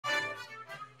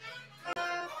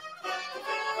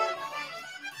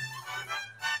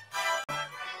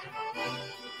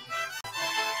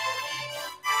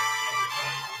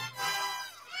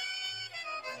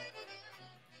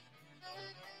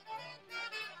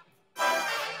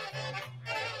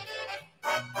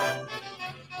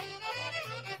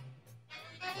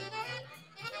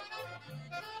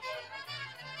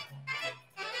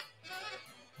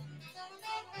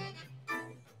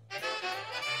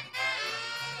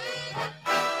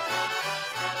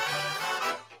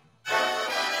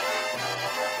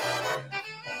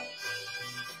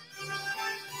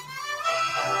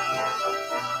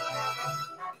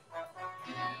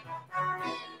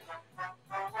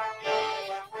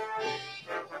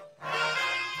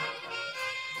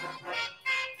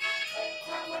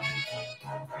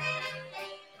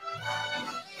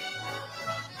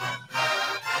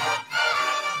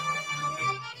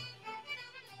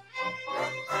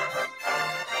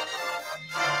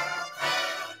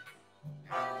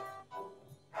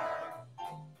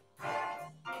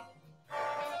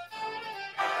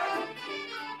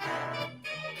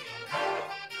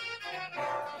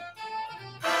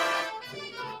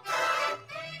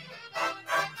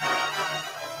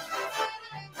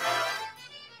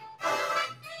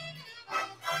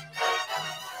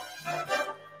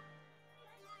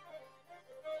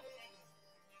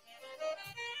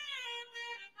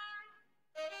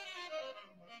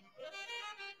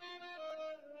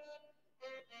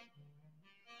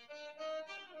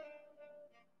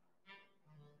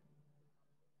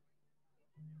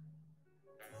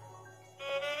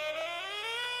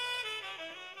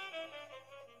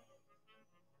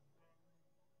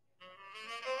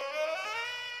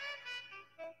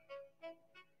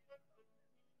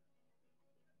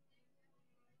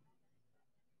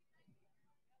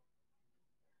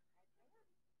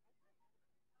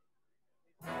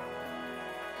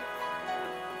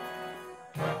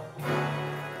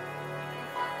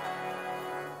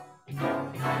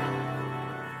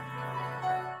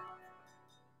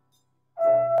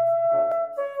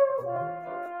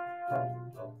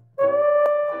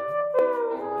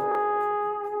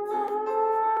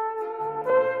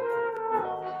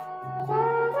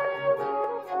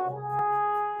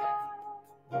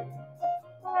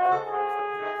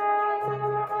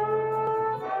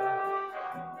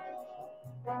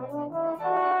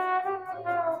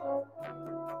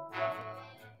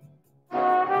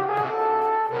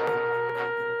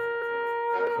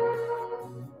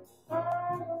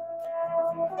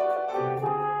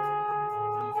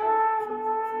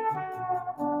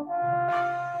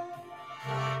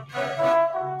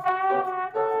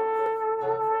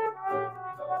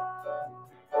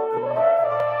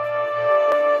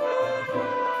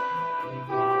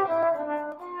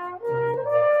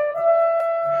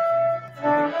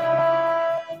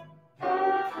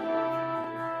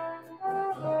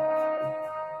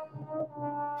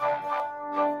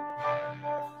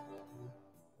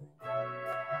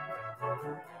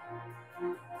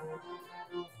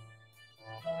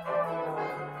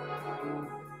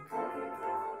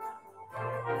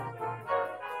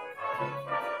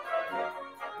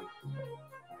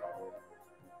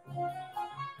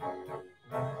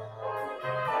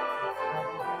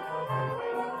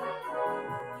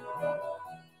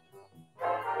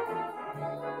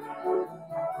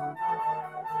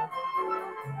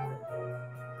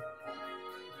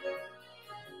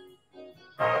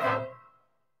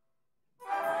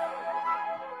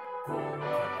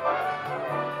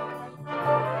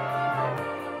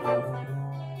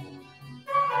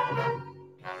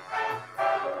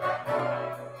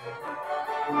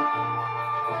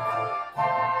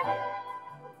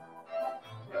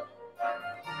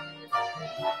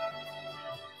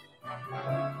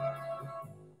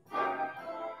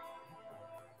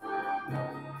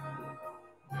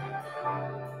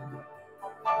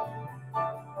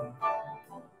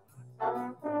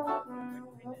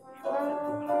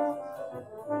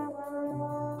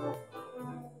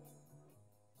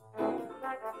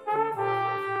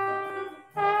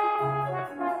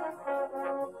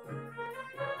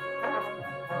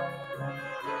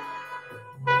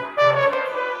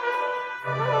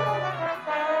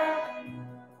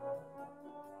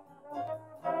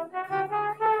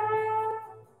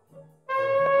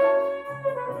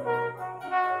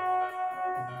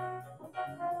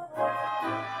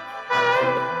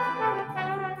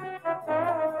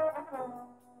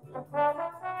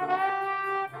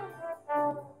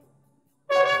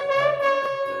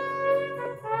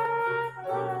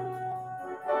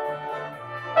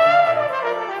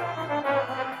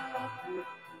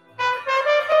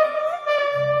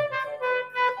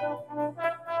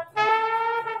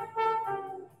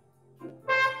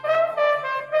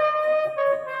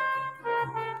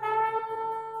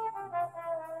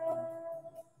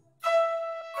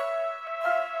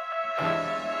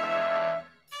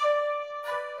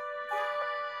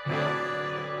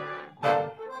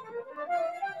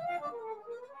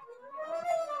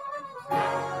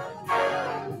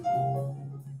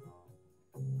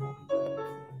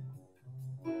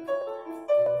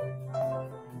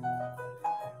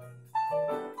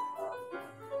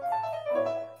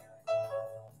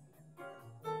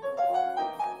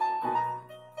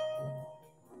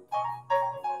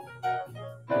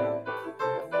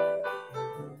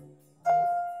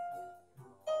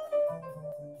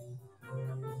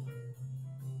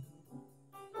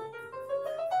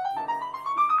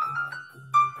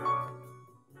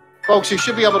Folks, you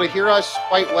should be able to hear us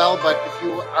quite well, but if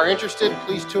you are interested,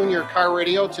 please tune your car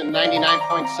radio to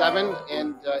 99.7,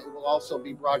 and it will also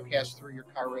be broadcast through your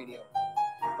car radio.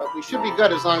 But we should be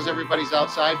good as long as everybody's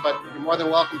outside, but you're more than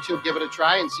welcome to give it a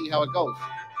try and see how it goes.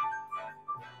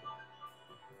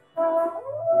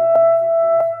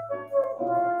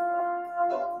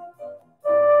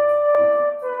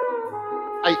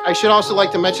 I should also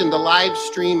like to mention the live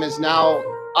stream is now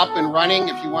up and running.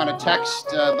 If you want to text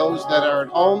those that are at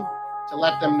home to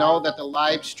let them know that the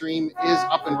live stream is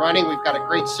up and running. We've got a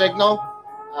great signal,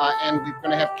 and we're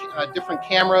going to have different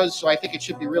cameras, so I think it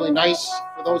should be really nice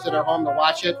for those that are home to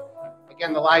watch it.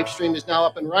 Again, the live stream is now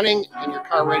up and running, and your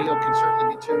car radio can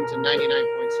certainly be tuned to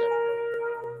 99.7.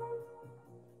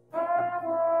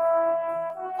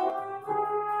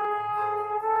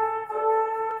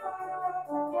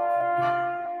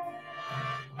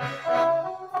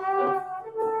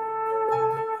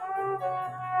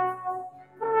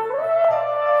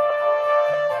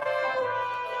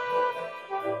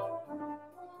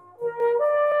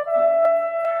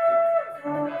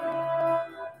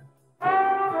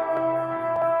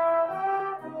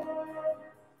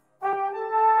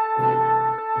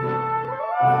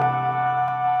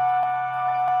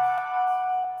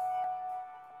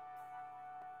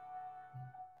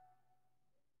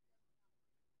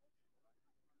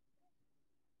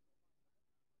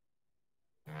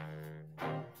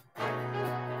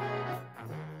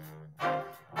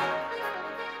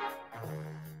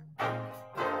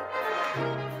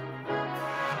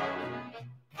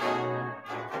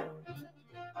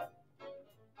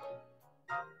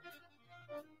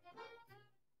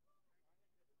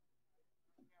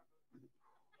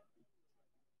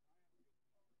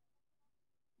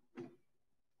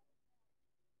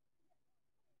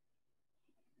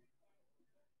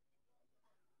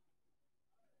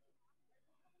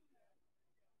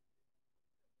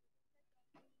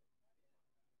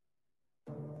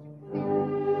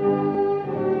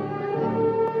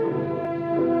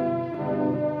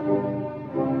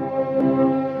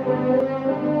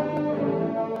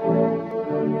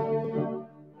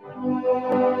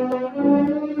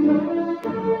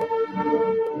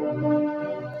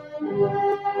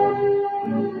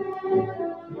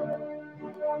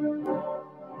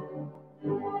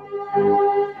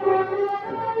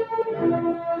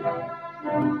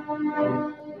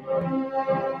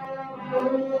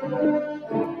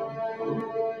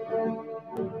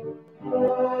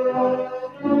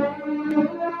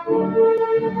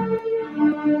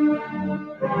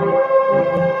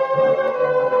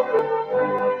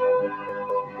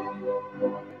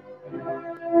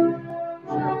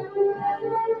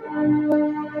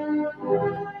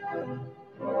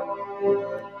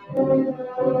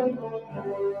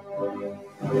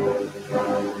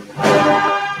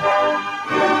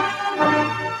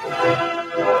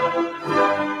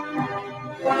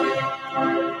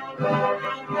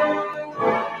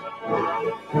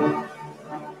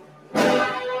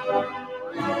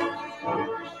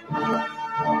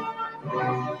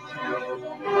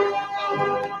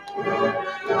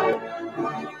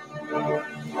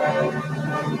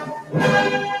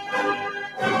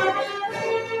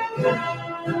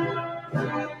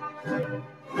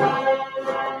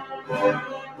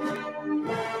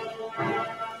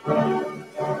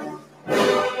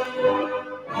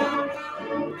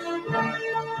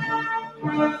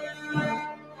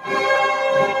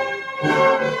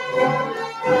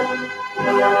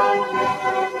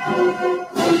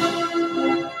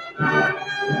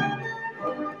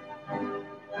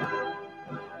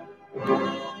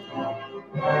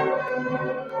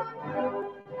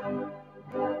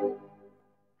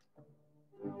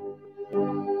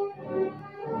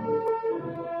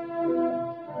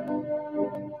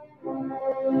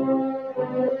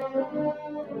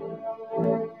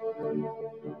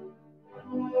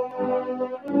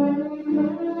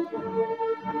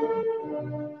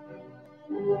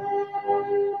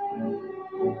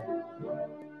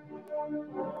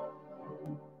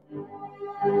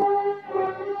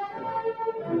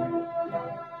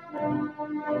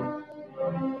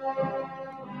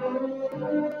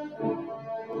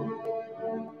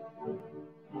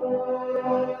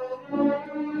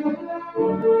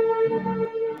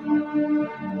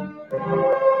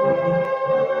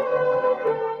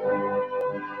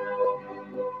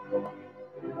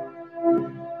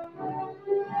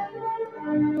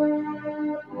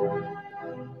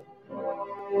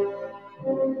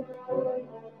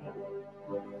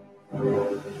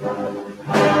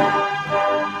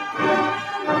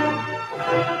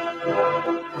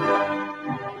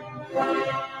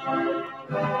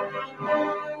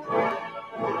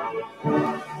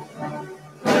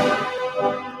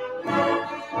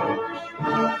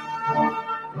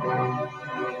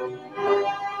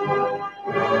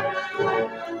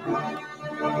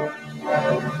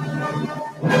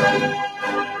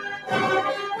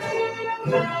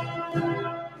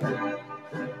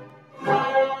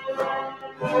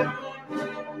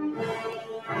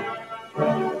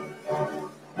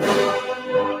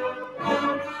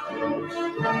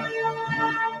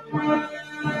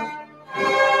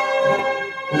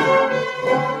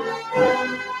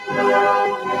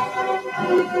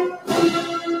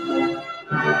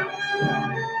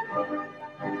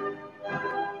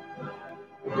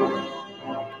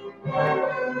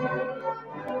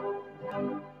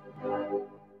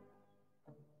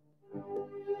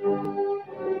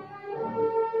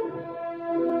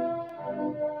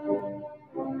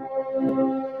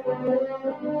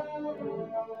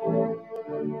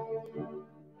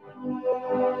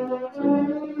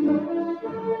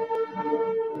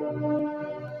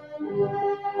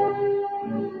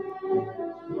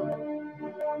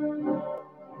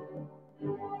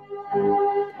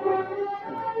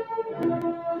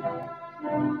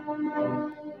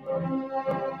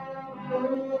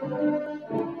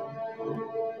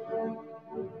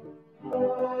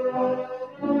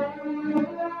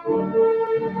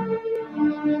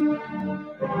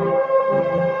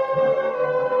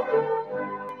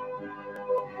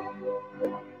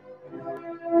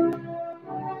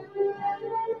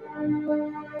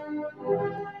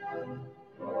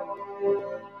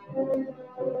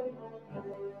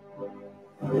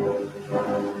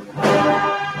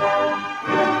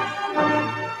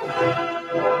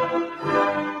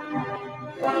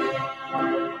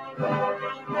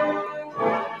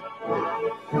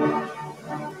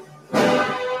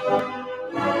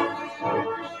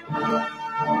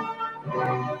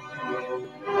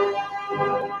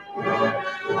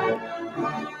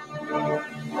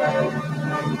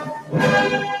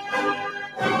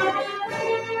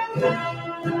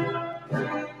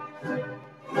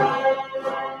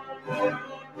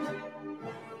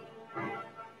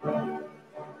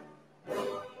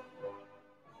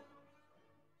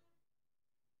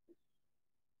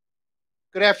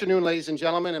 Good afternoon, ladies and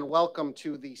gentlemen, and welcome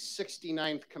to the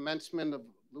 69th commencement of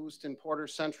Lewiston-Porter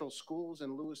Central Schools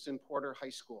and Lewiston-Porter High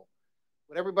School.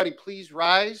 Would everybody please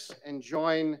rise and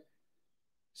join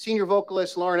senior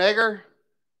vocalist Lauren Egger,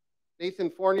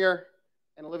 Nathan Fournier,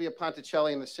 and Olivia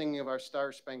Ponticelli in the singing of our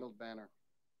Star-Spangled Banner.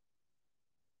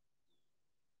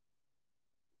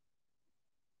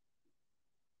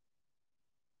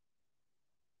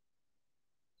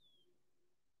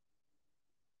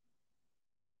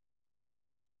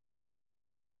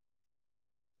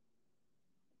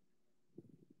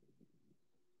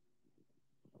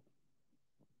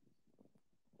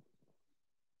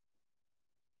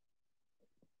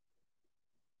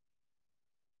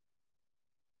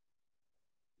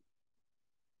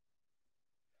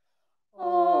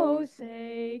 Oh,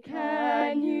 say,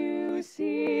 can you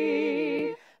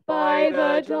see by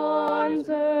the dawn's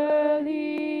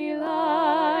early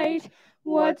light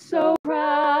what so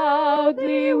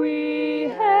proudly we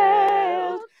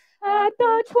hailed at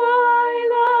the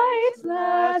twilight's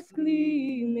last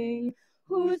gleaming,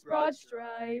 whose broad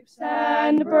stripes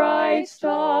and bright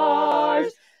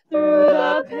stars through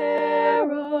the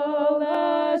perilous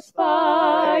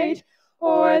fight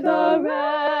o'er the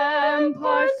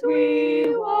ramparts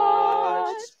we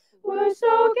watched were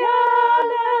so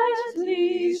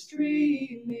gallantly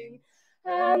streaming,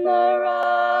 and the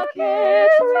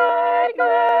rockets' red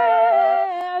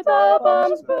glare, the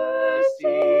bombs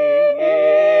bursting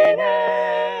in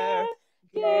air,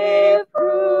 gave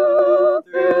proof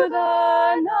through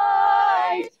the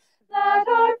night that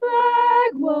our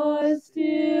flag was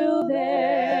still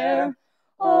there.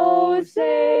 Oh,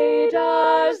 say,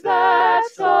 does that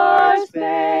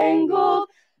star-spangled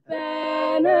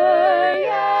banner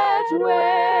yet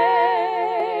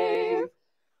wave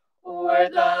o'er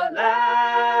the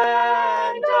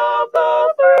land of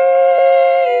the free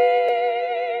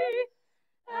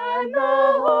and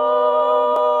the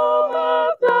home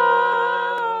of the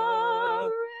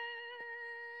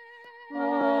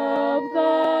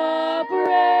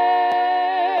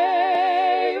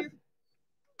brave?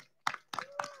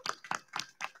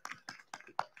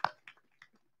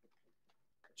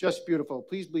 Just beautiful.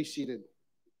 Please be seated.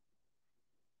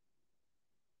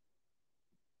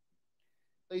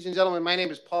 Ladies and gentlemen, my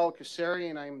name is Paul Casari,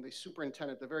 and I'm the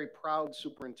superintendent, the very proud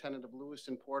superintendent of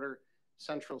Lewiston-Porter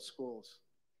Central Schools.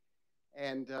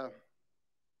 And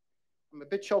I'm a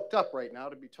bit choked up right now,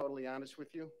 to be totally honest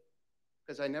with you,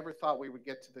 because I never thought we would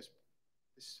get to this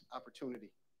opportunity,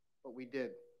 but we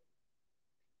did.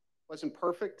 Wasn't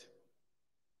perfect,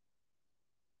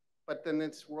 but in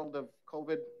this world of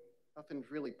COVID,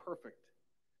 nothing's really perfect.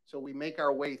 So we make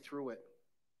our way through it.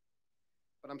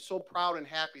 But I'm so proud and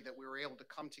happy that we were able to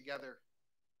come together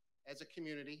as a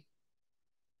community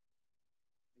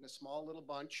in a small little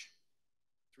bunch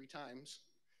 3 times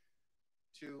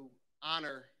to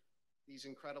honor these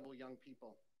incredible young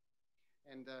people.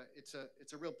 And it's a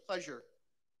real pleasure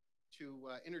to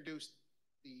introduce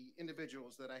the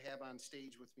individuals that I have on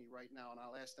stage with me right now, and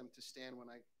I'll ask them to stand when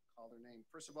I call their name.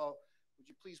 First of all, would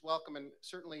you please welcome, and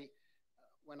certainly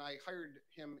when I hired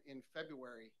him in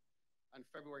February, on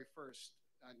February 1st,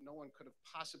 no one could have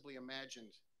possibly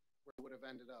imagined where it would have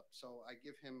ended up. So I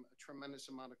give him a tremendous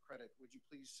amount of credit. Would you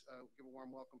please give a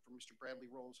warm welcome for Mr. Bradley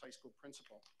Rolls, high school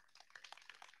principal.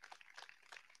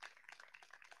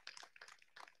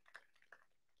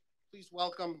 Please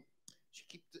welcome, she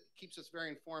keeps us very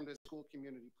informed as a school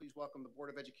community. Please welcome the Board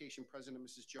of Education President,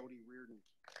 Mrs. Jody Reardon.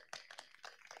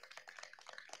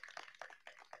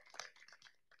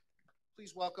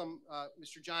 Please welcome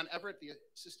Mr. John Everett, the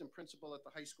assistant principal at the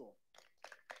high school.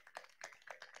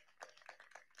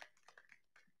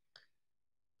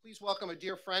 Please welcome a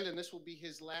dear friend, and this will be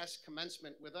his last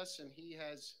commencement with us, and he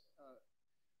has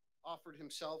offered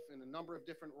himself in a number of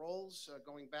different roles,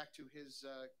 going back to his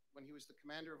when he was the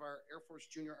commander of our Air Force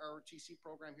Junior ROTC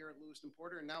program here at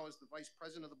Lewiston-Porter, and now as the Vice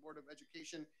President of the Board of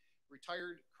Education,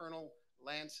 retired Colonel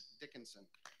Lance Dickinson.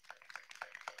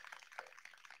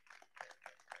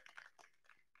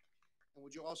 And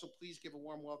would you also please give a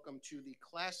warm welcome to the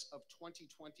class of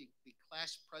 2020, the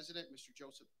class president, Mr.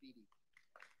 Joseph Beatty.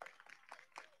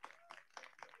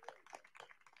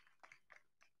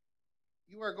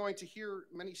 You are going to hear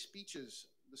many speeches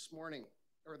this morning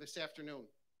or this afternoon,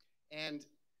 and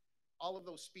all of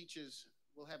those speeches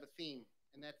will have a theme,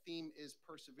 and that theme is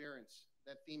perseverance.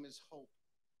 That theme is hope.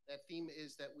 That theme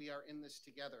is that we are in this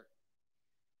together.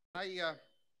 I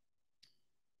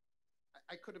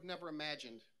could have never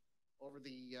imagined over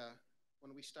the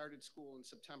when we started school in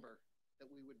September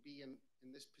that we would be in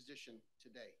this position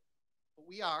today, but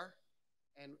we are,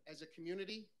 and as a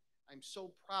community, I'm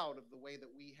so proud of the way that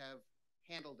we have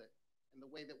handled it and the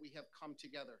way that we have come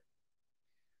together.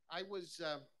 I was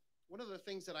one of the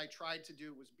things that I tried to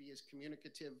do was be as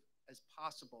communicative as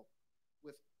possible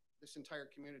with this entire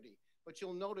community, but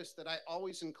you'll notice that I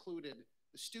always included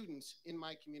the students in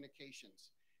my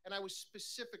communications, and I was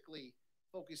specifically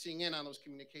focusing in on those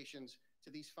communications to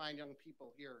these fine young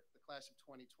people here, the class of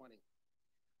 2020.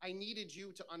 I needed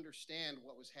you to understand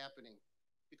what was happening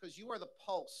because you are the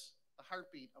pulse, the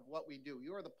heartbeat of what we do.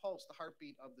 You are the pulse, the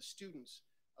heartbeat of the students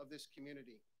of this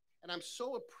community. And I'm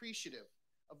so appreciative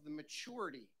of the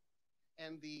maturity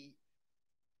and the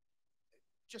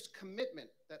just commitment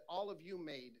that all of you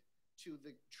made to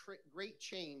the great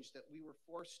change that we were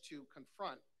forced to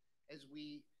confront as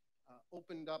we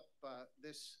opened up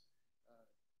this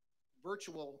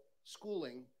virtual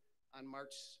schooling on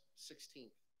March 16th.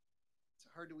 It's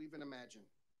hard to even imagine.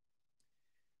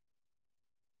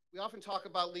 We often talk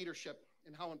about leadership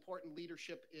and how important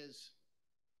leadership is.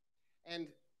 And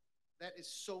that is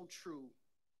so true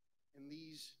in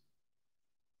these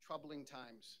troubling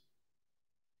times.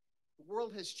 The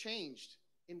world has changed.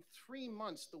 In 3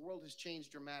 months, the world has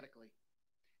changed dramatically.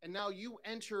 And now you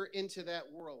enter into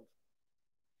that world.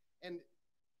 And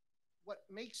what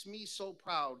makes me so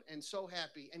proud and so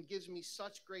happy and gives me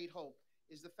such great hope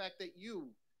is the fact that you,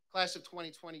 class of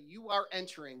 2020, you are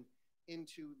entering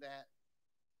into that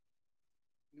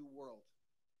new world.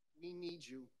 We need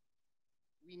you.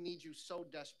 We need you so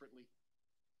desperately.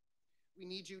 We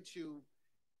need you to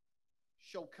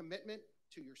show commitment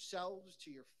to yourselves,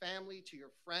 to your family, to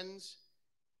your friends,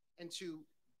 and to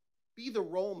be the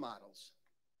role models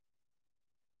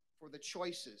for the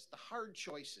choices, the hard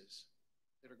choices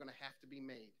that are going to have to be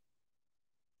made.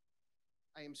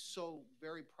 I am so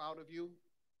very proud of you.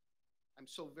 I'm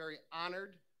so very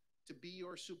honored to be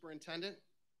your superintendent.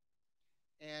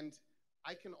 And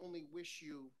I can only wish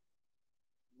you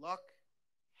luck,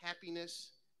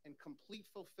 happiness, and complete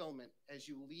fulfillment as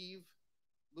you leave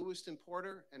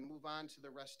Lewiston-Porter and move on to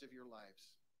the rest of your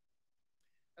lives.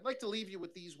 I'd like to leave you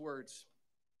with these words,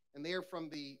 and they are from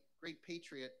the great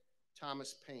patriot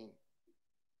Thomas Paine.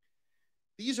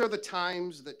 These are the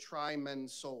times that try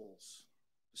men's souls.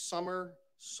 The summer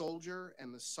soldier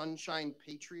and the sunshine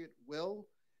patriot will,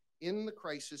 in the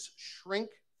crisis, shrink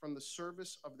from the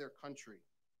service of their country.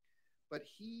 But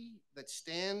he that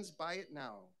stands by it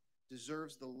now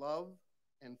deserves the love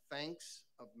and thanks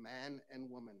of man and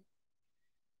woman.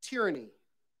 Tyranny,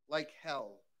 like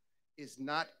hell, is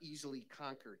not easily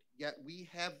conquered, yet we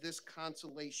have this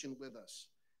consolation with us,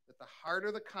 that the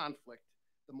harder the conflict,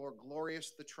 the more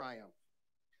glorious the triumph.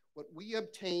 What we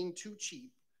obtain too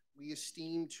cheap, we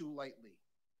esteem too lightly.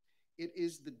 It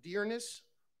is the dearness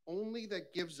only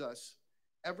that gives us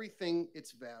everything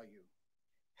its value.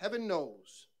 Heaven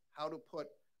knows how to put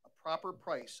a proper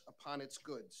price upon its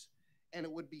goods, and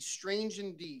it would be strange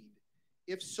indeed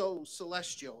if so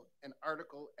celestial an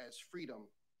article as freedom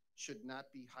should not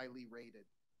be highly rated.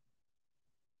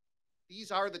 These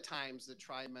are the times that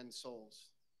try men's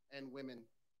souls and women.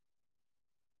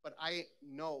 But I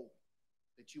know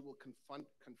that you will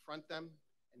confront them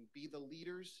and be the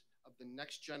leaders of the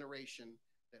next generation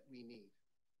that we need.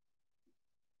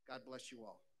 God bless you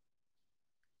all.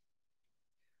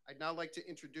 I'd now like to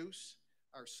introduce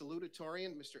our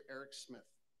salutatorian, Mr. Eric Smith.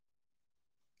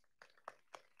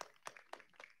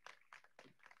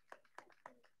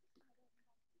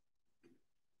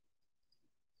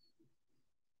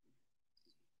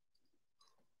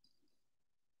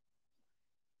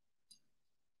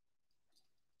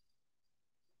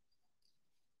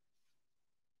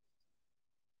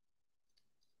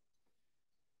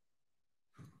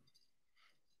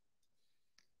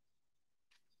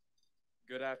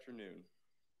 Good afternoon.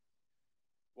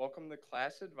 Welcome the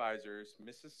class advisors,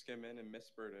 Mrs. Skimmon and Miss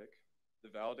Burdick, the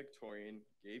valedictorian,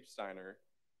 Gabe Steiner,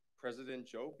 President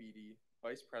Joe Beatty,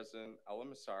 Vice President Ella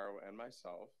Massaro, and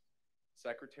myself,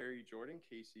 Secretary Jordan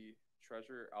Casey,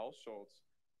 Treasurer Al Schultz,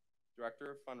 Director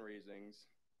of Fundraisings,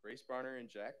 Grace Barner and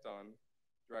Jack Dunn,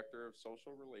 Director of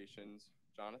Social Relations,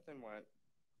 Jonathan Went,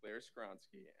 Claire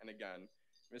Skronsky, and again,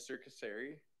 Mr.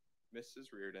 Kasseri,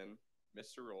 Mrs. Reardon,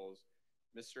 Mr. Rolls,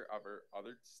 Mr. Everett,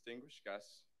 other distinguished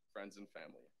guests, friends, and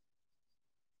family.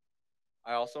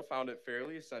 I also found it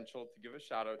fairly essential to give a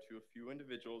shout out to a few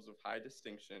individuals of high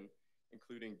distinction,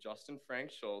 including Justin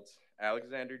Frank Schultz,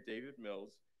 Alexander David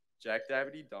Mills, Jack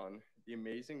Davity Dunn, the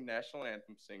amazing national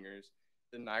anthem singers,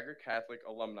 the Niagara Catholic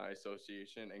Alumni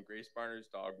Association, and Grace Barner's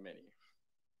dog, Minnie.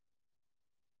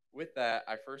 With that,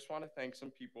 I first want to thank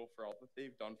some people for all that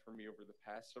they've done for me over the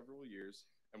past several years,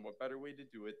 and what better way to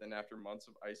do it than after months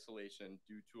of isolation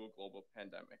due to a global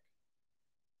pandemic.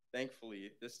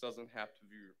 Thankfully, this doesn't have to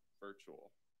be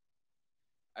virtual.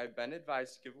 I've been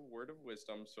advised to give a word of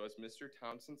wisdom, so as Mr.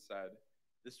 Thompson said,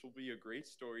 this will be a great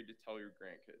story to tell your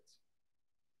grandkids.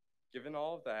 Given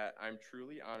all of that, I'm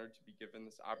truly honored to be given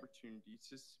this opportunity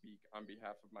to speak on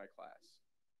behalf of my class.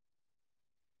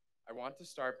 I want to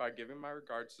start by giving my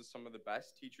regards to some of the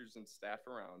best teachers and staff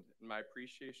around, and my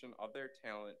appreciation of their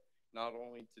talent, not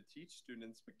only to teach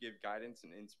students, but give guidance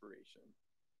and inspiration.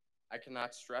 I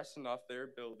cannot stress enough their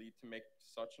ability to make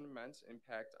such an immense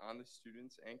impact on the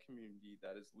students and community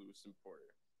that is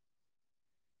Lewiston-Porter.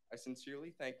 I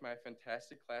sincerely thank my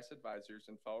fantastic class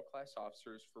advisors and fellow class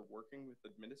officers for working with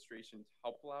administration to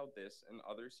help allow this and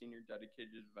other senior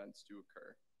dedicated events to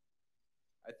occur.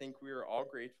 I think we are all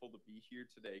grateful to be here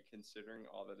today considering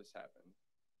all that has happened.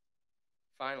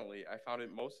 Finally, I found it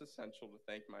most essential to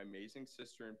thank my amazing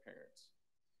sister and parents.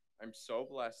 I'm so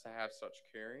blessed to have such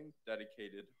caring,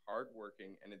 dedicated,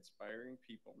 hardworking, and inspiring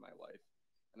people in my life,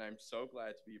 and I'm so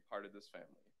glad to be a part of this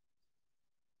family.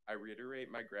 I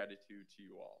reiterate my gratitude to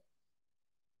you all.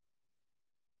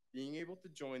 Being able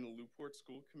to join the Lew-Port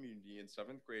school community in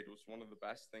 7th grade was one of the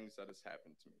best things that has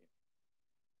happened to me.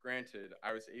 Granted,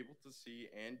 I was able to see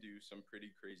and do some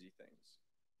pretty crazy things.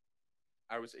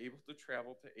 I was able to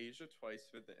travel to Asia twice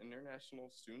for the International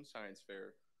Student Science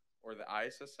Fair, or the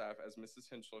ISSF as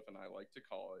Mrs. Hinchliffe and I like to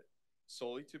call it,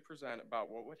 solely to present about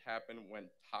what would happen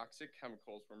when toxic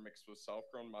chemicals were mixed with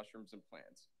self-grown mushrooms and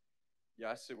plants.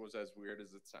 Yes, it was as weird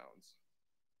as it sounds.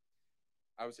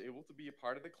 I was able to be a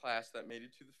part of the class that made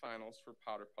it to the finals for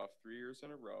Powder Puff 3 years in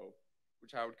a row,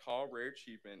 which I would call a rare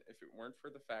achievement if it weren't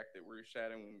for the fact that we're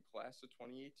shadowing the class of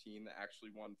 2018 that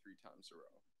actually won 3 times a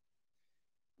row.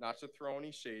 Not to throw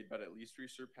any shade, but at least we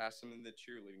surpassed them in the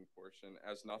cheerleading portion,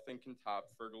 as nothing can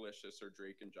top Fergalicious or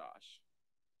Drake and Josh.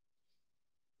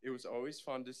 It was always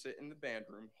fun to sit in the band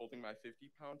room holding my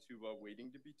 50-pound tuba waiting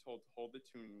to be told to hold the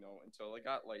tuning note until I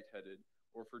got lightheaded,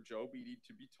 or for Joe Beatty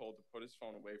to be told to put his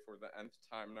phone away for the nth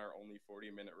time in our only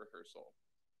 40-minute rehearsal.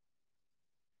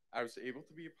 I was able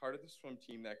to be a part of the swim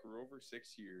team that grew over 6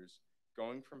 years,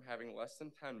 going from having less than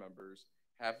 10 members,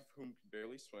 half of whom could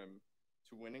barely swim,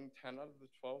 to winning 10 out of the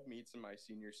 12 meets in my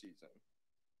senior season.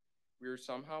 We were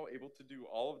somehow able to do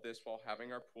all of this while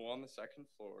having our pool on the 2nd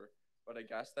floor, but I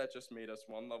guess that just made us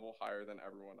one level higher than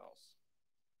everyone else.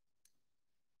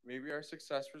 Maybe our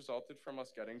success resulted from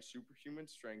us getting superhuman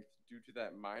strength due to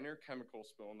that minor chemical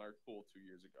spill in our pool 2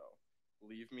 years ago.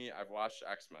 Believe me, I've watched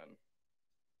X-Men.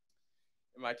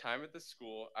 In my time at this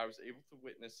school, I was able to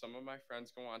witness some of my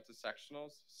friends go on to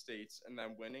sectionals, states, and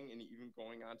then winning and even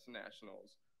going on to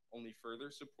nationals, only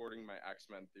further supporting my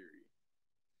X-Men theory.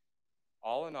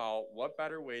 All in all, what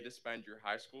better way to spend your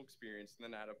high school experience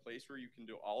than at a place where you can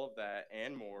do all of that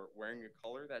and more, wearing a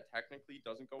color that technically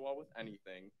doesn't go well with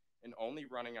anything, and only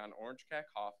running on Orange Cat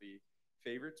Coffee,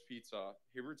 Favorites Pizza,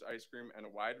 Hibbard's Ice Cream, and a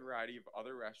wide variety of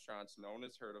other restaurants known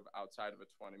as heard of outside of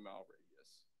a 20-mile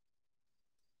radius.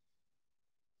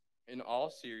 In all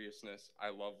seriousness,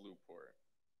 I love Lew-Port.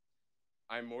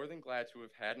 I'm more than glad to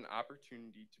have had an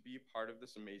opportunity to be a part of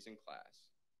this amazing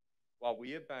class. While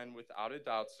we have been without a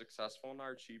doubt successful in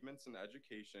our achievements in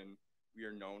education, we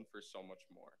are known for so much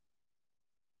more.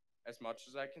 As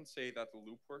much as I can say that the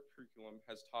Lew-Port curriculum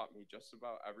has taught me just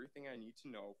about everything I need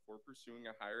to know for pursuing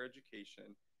a higher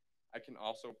education, I can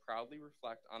also proudly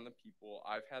reflect on the people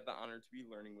I've had the honor to be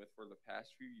learning with for the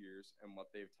past few years and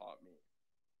what they've taught me.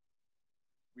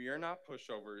 We are not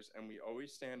pushovers, and we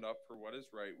always stand up for what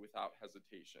is right without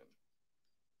hesitation.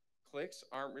 Cliques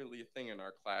aren't really a thing in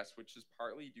our class, which is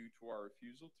partly due to our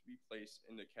refusal to be placed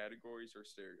into categories or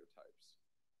stereotypes.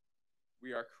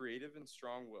 We are creative and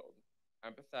strong-willed,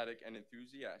 empathetic and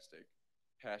enthusiastic,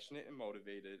 passionate and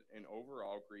motivated, and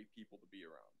overall great people to be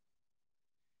around.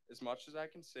 As much as I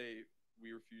can say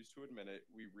we refuse to admit it,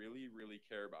 we really, really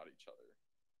care about each other.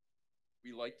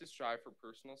 We like to strive for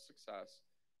personal success,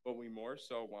 but we more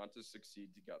so want to succeed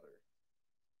together.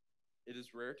 It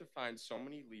is rare to find so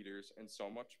many leaders and so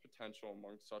much potential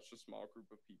among such a small group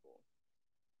of people.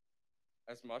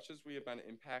 As much as we have been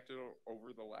impacted over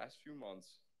the last few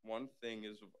months, one thing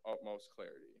is of utmost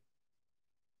clarity.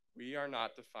 We are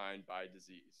not defined by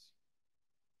disease.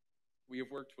 We have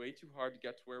worked way too hard to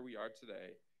get to where we are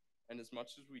today, and as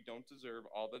much as we don't deserve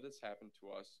all that has happened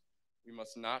to us, we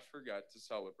must not forget to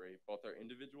celebrate both our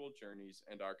individual journeys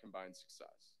and our combined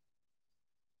success.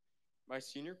 My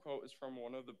senior quote is from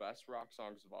one of the best rock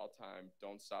songs of all time,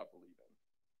 Don't Stop Believing.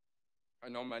 I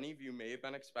know many of you may have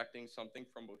been expecting something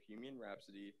from Bohemian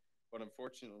Rhapsody, but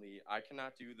unfortunately, I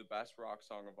cannot do the best rock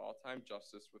song of all time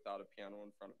justice without a piano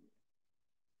in front of me.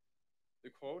 The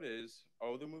quote is,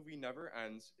 "Oh, the movie never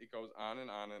ends, it goes on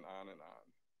and on and on and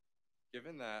on."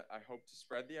 Given that, I hope to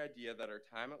spread the idea that our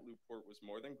time at Lew-Port was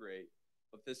more than great,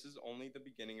 but this is only the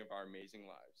beginning of our amazing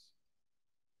lives.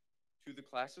 To the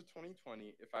class of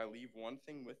 2020, if I leave one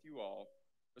thing with you all,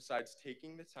 besides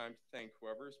taking the time to thank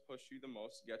whoever has pushed you the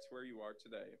most to get to where you are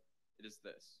today, it is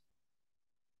this.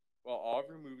 While all of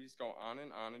your movies go on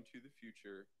and on into the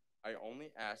future, I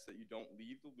only ask that you don't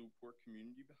leave the Lew-Port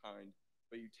community behind,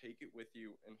 but you take it with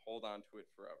you and hold on to it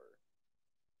forever.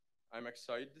 I'm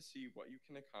excited to see what you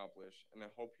can accomplish, and I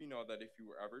hope you know that if you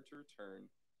were ever to return,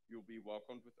 you will be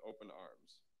welcomed with open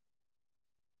arms.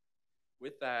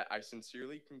 With that, I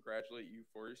sincerely congratulate you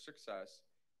for your success,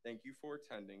 thank you for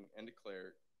attending, and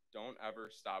declare, don't ever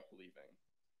stop believing.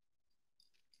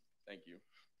 Thank you.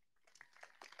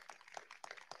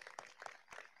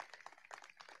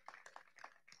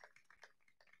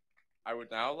 I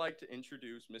would now like to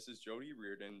introduce Mrs. Jody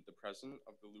Reardon, the President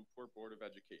of the Lew-Port Board of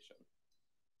Education.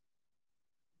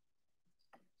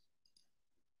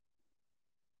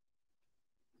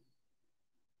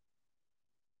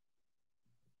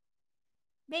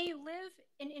 May you live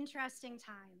in interesting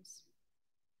times.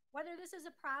 Whether this is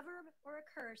a proverb or a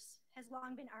curse has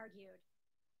long been argued.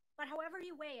 But however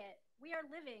you weigh it, we are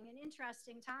living in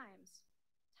interesting times.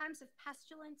 Times of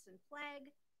pestilence and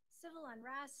plague, civil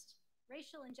unrest,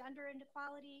 racial and gender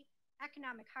inequality,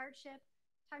 economic hardship,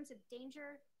 times of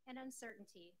danger and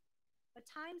uncertainty. But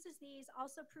times as these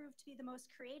also prove to be the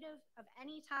most creative of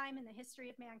any time in the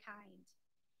history of mankind.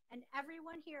 And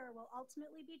everyone here will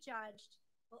ultimately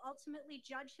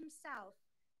judge himself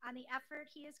on the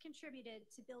effort he has contributed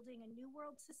to building a new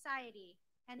world society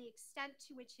and the extent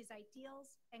to which his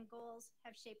ideals and goals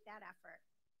have shaped that effort.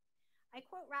 I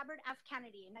quote Robert F.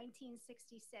 Kennedy in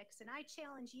 1966, and I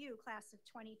challenge you, class of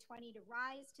 2020, to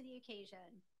rise to the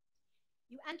occasion.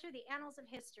 You enter the annals of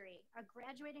history, a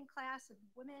graduating class of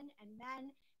women and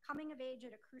men coming of age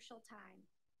at a crucial time.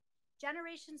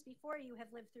 Generations before you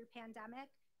have lived through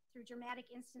pandemic, through dramatic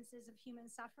instances of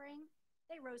human suffering.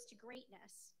 They rose to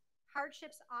greatness.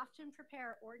 Hardships often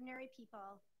prepare ordinary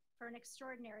people for an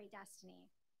extraordinary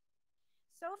destiny.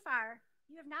 So far,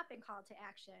 you have not been called to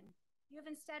action. You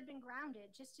have instead been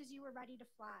grounded just as you were ready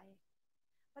to fly.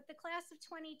 But the class of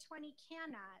 2020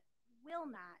 cannot, will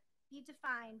not, be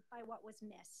defined by what was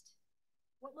missed.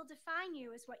 What will define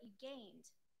you is what you gained,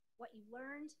 what you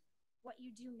learned, what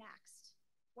you do next,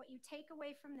 what you take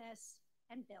away from this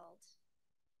and build.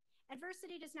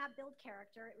 Adversity does not build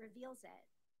character, it reveals it.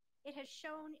 It has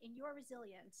shown in your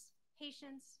resilience,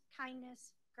 patience,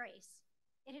 kindness, grace.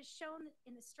 It has shown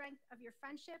in the strength of your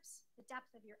friendships, the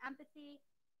depth of your empathy,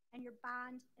 and your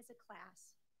bond as a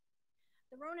class.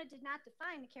 The Rona did not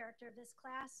define the character of this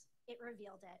class, it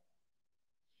revealed it.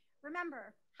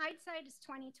 Remember, hindsight is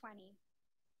 2020.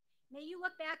 May you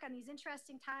look back on these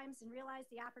interesting times and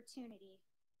realize the opportunity.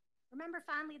 Remember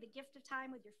fondly the gift of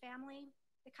time with your family,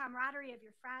 the camaraderie of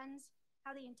your friends,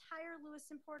 how the entire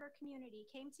Lewiston-Porter community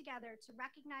came together to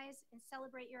recognize and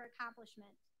celebrate your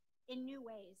accomplishment in new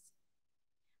ways.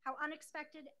 how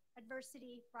unexpected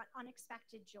adversity brought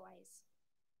unexpected joys.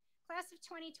 Class of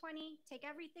 2020, take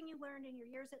everything you learned in your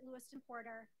years at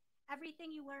Lewiston-Porter,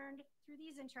 everything you learned through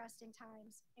these interesting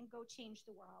times, and go change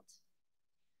the world.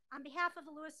 On behalf of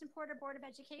the Lewiston-Porter Board of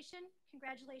Education,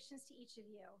 congratulations to each of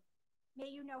you. May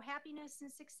you know happiness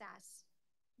and success.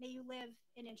 May you live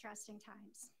in interesting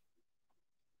times.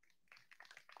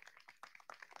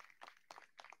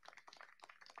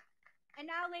 And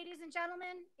now, ladies and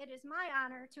gentlemen, it is my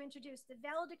honor to introduce the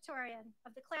valedictorian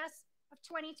of the class of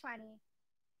 2020,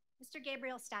 Mr.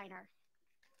 Gabriel Steiner.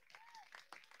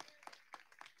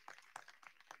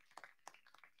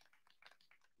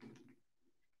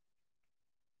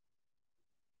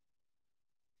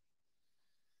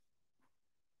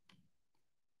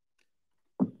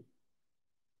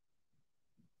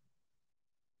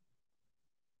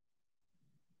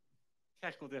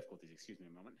 Technical difficulties, excuse me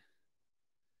a moment.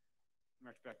 In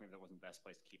retrospect, maybe that wasn't the best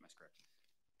place to keep my script.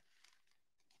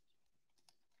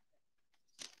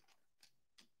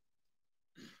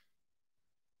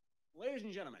 Ladies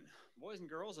and gentlemen, boys and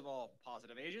girls of all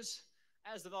positive ages,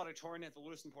 as the valedictorian at the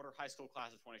Lewiston-Porter High School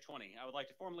class of 2020, I would like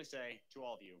to formally say to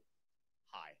all of you,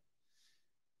 hi.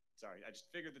 Sorry, I just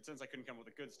figured that since I couldn't come up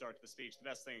with a good start to the speech, the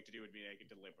best thing to do would be make a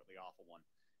deliberately awful one.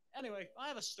 Anyway, I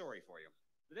have a story for you.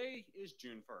 The day is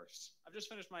June 1st. I've just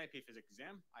finished my AP Physics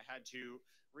exam. I had to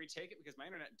retake it because my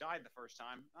internet died the first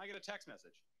time. I get a text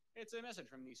message. It's a message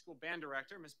from the school band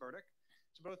director, Miss Burdick,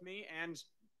 to both me and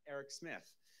Eric Smith,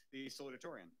 the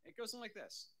salutatorian. It goes something like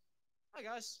this. Hi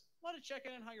guys, wanted to check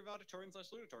in on how your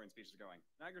valedictorian/salutatorian speech is going.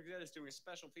 Niagara Gazette is doing a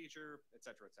special feature,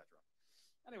 etc., etc.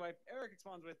 Anyway, Eric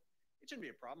responds with, it shouldn't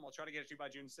be a problem. I'll try to get it to you by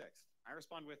June 6th. I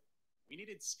respond with, we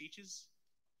needed speeches?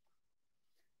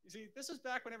 You see, this was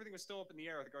back when everything was still up in the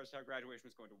air with regards to how graduation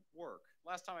was going to work.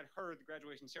 Last time I'd heard, the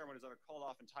graduation ceremony was either called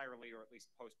off entirely or at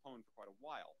least postponed for quite a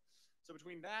while. So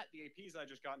between that, the APs that I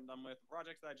just gotten done with, the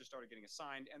projects that I just started getting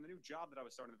assigned, and the new job that I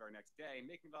was starting the very next day,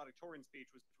 making the valedictorian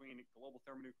speech was between global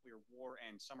thermonuclear war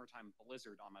and summertime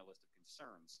blizzard on my list of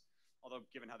concerns. Although,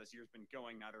 given how this year's been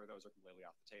going, neither of those are completely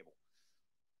off the table.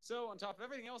 So, on top of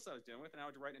everything else I was dealing with, I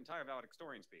now had to write an entire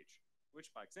valedictorian speech,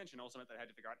 which by extension also meant that I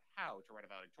had to figure out how to write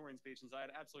a valedictorian speech, since I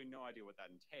had absolutely no idea what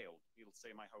that entailed. Needless to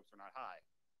say, my hopes were not high.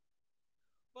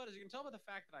 But as you can tell by the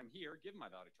fact that I'm here, given my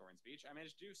valedictorian speech, I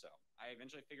managed to do so. I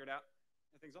eventually figured out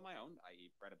things on my own,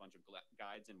 i.e. read a bunch of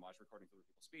guides and watched recordings of other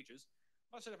people's speeches,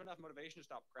 mustered up enough motivation to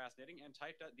stop procrastinating, and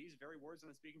typed out these very words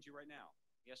that I'm speaking to you right now.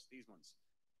 Yes, these ones.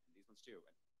 And these ones too.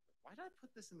 And why did I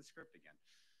put this in the script again?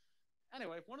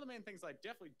 Anyway, one of the main things I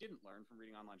definitely didn't learn from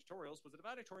reading online tutorials was that a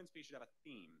valedictorian speech should have a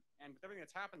theme. And with everything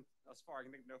that's happened thus far, I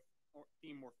can think of no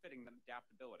theme more fitting than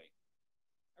adaptability.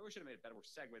 I wish I had made a better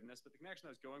segue than this, but the connection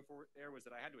I was going for there was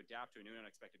that I had to adapt to a new and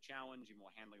unexpected challenge, even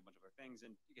while handling a bunch of other things,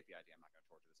 and you get the idea. I'm not going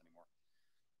to torture this anymore.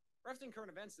 Referencing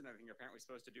current events and everything you're apparently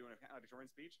supposed to do in a valedictorian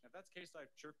speech, and if that's the case, I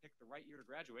sure picked the right year to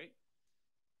graduate.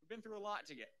 We've been through a lot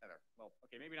together. Well,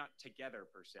 okay, maybe not together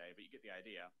per se, but you get the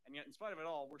idea. And yet, in spite of it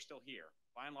all, we're still here.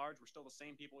 By and large, we're still the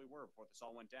same people we were before this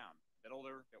all went down. A bit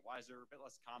older, a bit wiser, a bit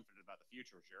less confident about the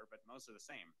future, sure, but mostly the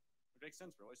same. Which makes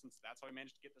sense, really, since that's how we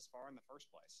managed to get this far in the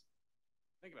first place.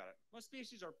 Think about it. Most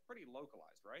species are pretty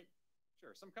localized, right?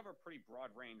 Sure, some cover a pretty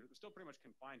broad range, but they're still pretty much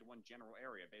confined to one general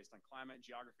area based on climate,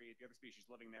 geography, the other species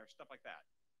living there, stuff like that.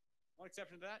 One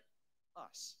exception to that,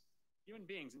 us. Human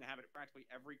beings inhabit practically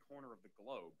every corner of the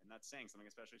globe, and that's saying something,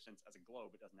 especially since as a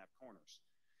globe it doesn't have corners.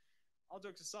 All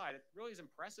jokes aside, it really is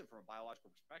impressive from a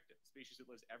biological perspective. A species that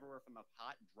lives everywhere from the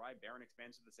hot, dry, barren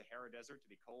expanses of the Sahara Desert to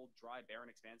the cold, dry, barren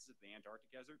expanses of the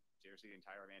Antarctic Desert. Seriously, the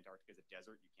entire of Antarctica is a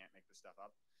desert. You can't make this stuff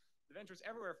up. The ventures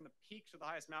everywhere from the peaks of the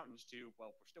highest mountains to,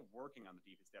 well, we're still working on the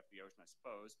deepest depth of the ocean, I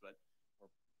suppose, but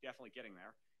we're definitely getting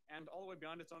there. And all the way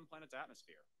beyond its own planet's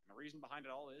atmosphere. And the reason behind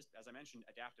it all is, as I mentioned,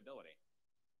 adaptability.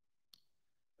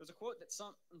 There's a quote that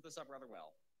sums this up rather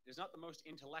well. It is not the most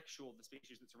intellectual of the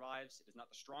species that survives. It is not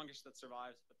the strongest that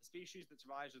survives, but the species that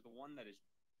survives is the one that is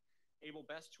able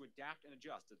best to adapt and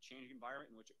adjust to the changing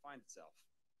environment in which it finds itself.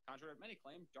 Contrary to many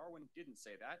claim, Darwin didn't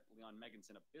say that. Leon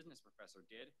Megginson, a business professor,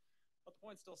 did. But the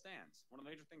point still stands. One of the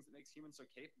major things that makes humans so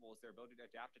capable is their ability to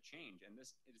adapt to change, and it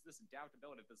is this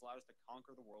adaptability that's allowed us to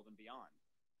conquer the world and beyond.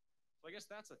 So I guess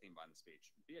that's the theme behind the speech.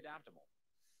 Be adaptable.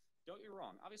 Don't get me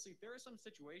wrong. Obviously, there are some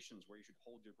situations where you should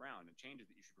hold your ground and changes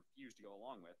that you should refuse to go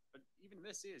along with, but even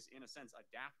this is, in a sense,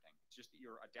 adapting. It's just that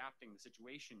you're adapting the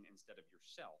situation instead of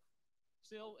yourself.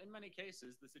 Still, in many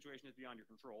cases, the situation is beyond your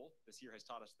control. This year has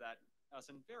taught us that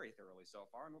and very thoroughly so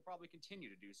far, and will probably continue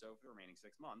to do so for the remaining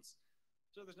 6 months.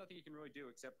 So there's nothing you can really do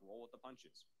except roll with the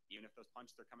punches, even if those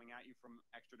punches are coming at you from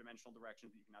extra-dimensional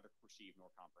directions that you can neither perceive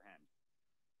nor comprehend.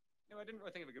 Anyway, I didn't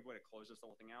really think of a good way to close this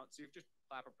whole thing out, so you've just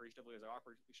clap appreciatively as I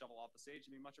awkwardly shovel off the stage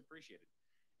would be much appreciated.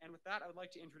 And with that, I would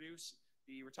like to introduce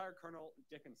the retired Colonel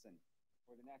Dickinson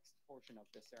for the next portion of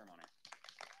this ceremony.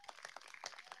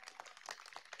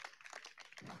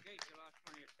 Dave, you lost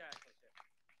one of your tassels here.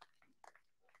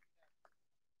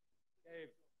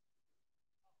 Dave.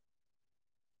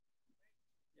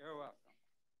 You're welcome.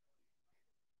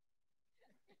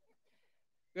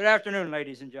 Good afternoon,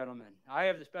 ladies and gentlemen. I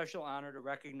have the special honor to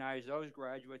recognize those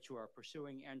graduates who are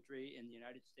pursuing entry in the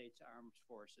United States Armed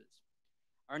Forces.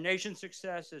 Our nation's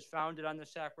success is founded on the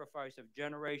sacrifice of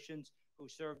generations who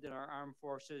served in our armed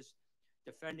forces,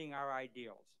 defending our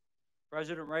ideals.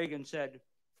 President Reagan said,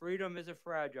 "Freedom is a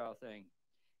fragile thing.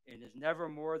 It is never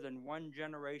more than one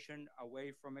generation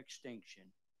away from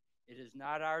extinction. It is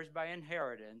not ours by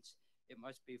inheritance. It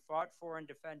must be fought for and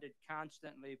defended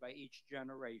constantly by each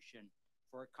generation,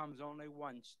 for it comes only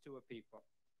once to a people.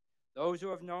 Those who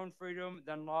have known freedom,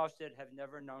 then lost it, have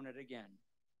never known it again."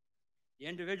 The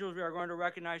individuals we are going to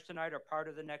recognize tonight are part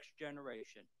of the next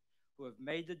generation who have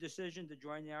made the decision to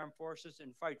join the armed forces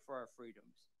and fight for our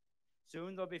freedoms.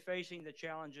 Soon they'll be facing the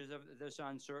challenges of this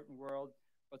uncertain world,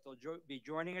 but they'll be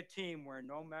joining a team where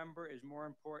no member is more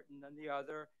important than the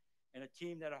other, and a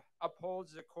team that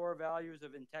upholds the core values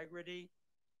of integrity,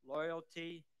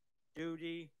 loyalty,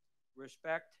 duty,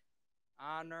 respect,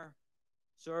 honor,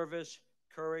 service,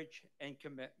 courage, and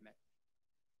commitment.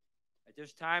 At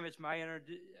this time, it's my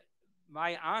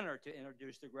honor to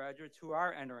introduce the graduates who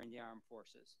are entering the armed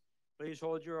forces. Please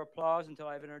hold your applause until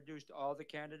I've introduced all the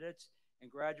candidates. And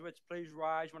graduates, please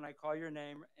rise when I call your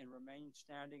name and remain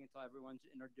standing until everyone's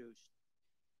introduced.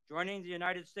 Joining the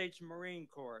United States Marine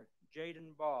Corps,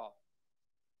 Jaden Ball.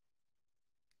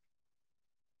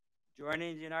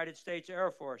 Joining the United States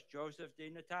Air Force, Joseph Di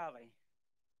Natale.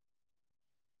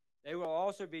 They will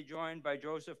also be joined by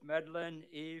Joseph Medlin,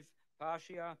 Eve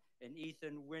Pasha, and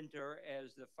Ethan Winter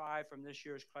as the 5 from this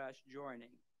year's class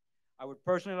joining. I would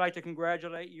personally like to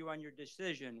congratulate you on your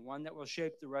decision, one that will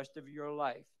shape the rest of your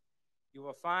life. You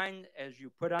will find as you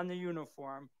put on the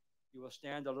uniform, you will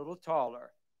stand a little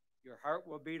taller. Your heart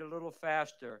will beat a little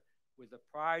faster with the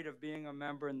pride of being a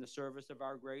member in the service of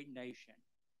our great nation.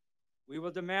 We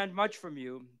will demand much from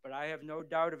you, but I have no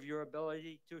doubt of your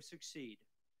ability to succeed.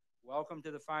 Welcome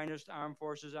to the finest armed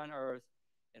forces on earth,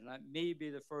 and let me be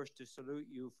the first to salute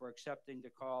you for accepting the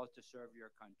call to serve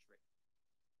your country.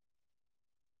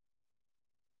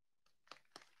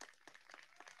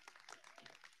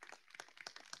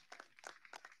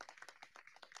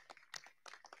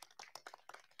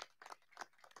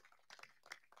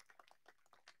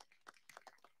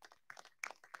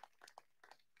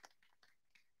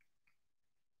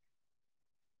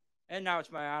 And now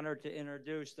it's my honor to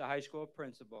introduce the high school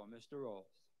principal, Mr. Rolls.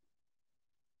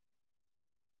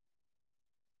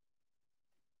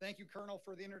 Thank you, Colonel,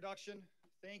 for the introduction.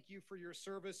 Thank you for your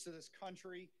service to this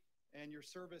country and your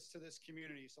service to this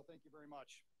community. So thank you very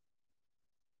much.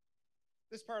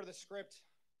 This part of the script,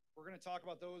 we're going to talk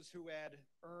about those who had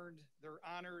earned their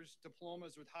honors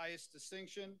diplomas with highest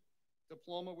distinction,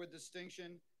 diploma with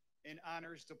distinction, and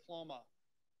honors diploma.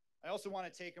 I also want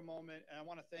to take a moment and I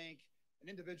want to thank an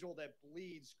individual that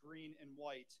bleeds green and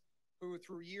white, who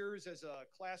through years as a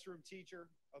classroom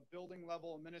teacher, a building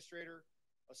level administrator,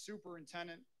 a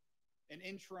superintendent, an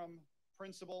interim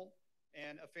principal,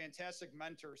 and a fantastic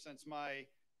mentor since my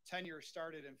tenure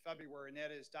started in February, and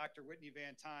that is Dr. Whitney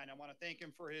Van Tyne. I want to thank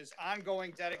him for his ongoing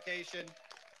dedication,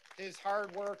 his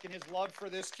hard work, and his love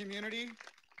for this community.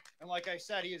 And like I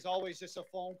said, he is always just a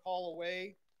phone call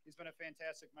away. He's been a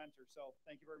fantastic mentor, so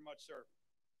thank you very much, sir.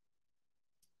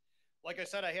 Like I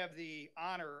said, I have the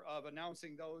honor of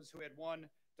announcing those who had won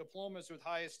diplomas with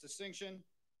highest distinction,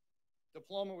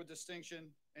 diploma with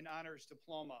distinction, and honors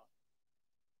diploma.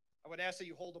 I would ask that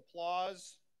you hold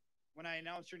applause. When I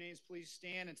announce your names, please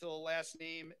stand until the last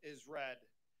name is read.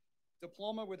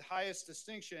 Diploma with highest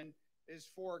distinction is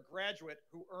for a graduate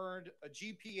who earned a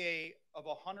GPA of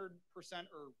 100%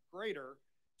 or greater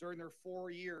during their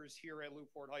 4 years here at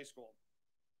Lew-Port High School.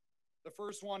 The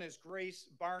first one is Grace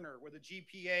Barner with a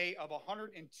GPA of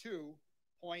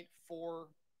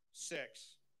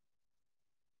 102.46.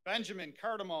 Benjamin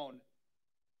Cardamone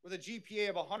with a GPA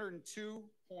of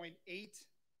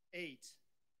 102.88.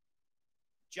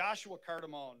 Joshua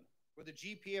Cardamone with a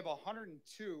GPA of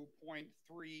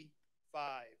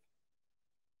 102.35.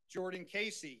 Jordan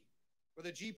Casey with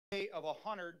a GPA of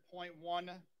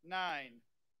 100.19.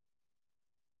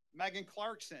 Megan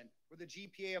Clarkson with a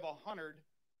GPA of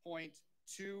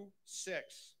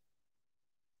 100.26.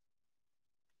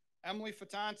 Emily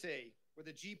Fatante with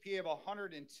a GPA of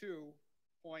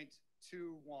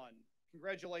 102.21.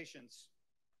 Congratulations.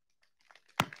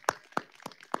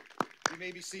 You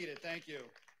may be seated. Thank you.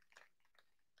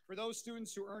 For those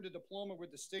students who earned a diploma with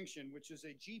distinction, which is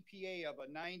a GPA of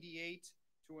a 98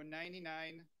 to a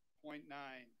 99.9,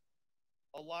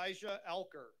 Elijah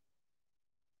Elker,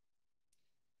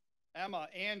 Emma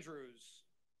Andrews,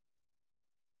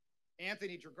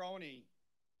 Anthony Dragoni,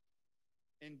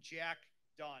 and Jack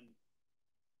Dunn.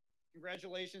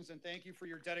 Congratulations and thank you for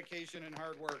your dedication and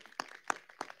hard work.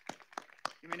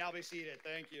 You may now be seated.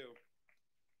 Thank you.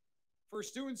 For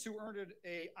students who earned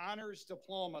an honors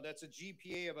diploma, that's a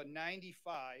GPA of a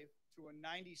 95 to a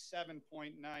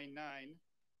 97.99,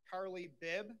 Carly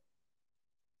Bibb,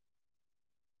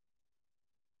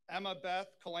 Emma Beth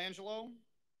Colangelo,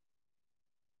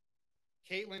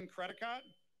 Caitlin Credicott,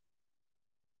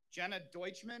 Jenna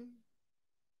Deutschman,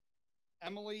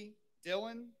 Emily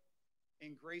Dillon,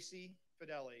 and Gracie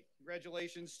Fideli.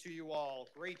 Congratulations to you all.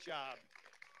 Great job.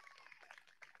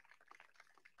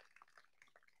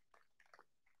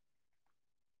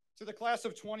 To the class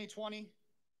of 2020,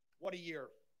 what a year.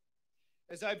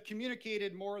 As I've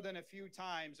communicated more than a few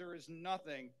times, there is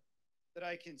nothing that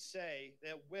I can say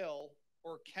that will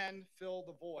or can fill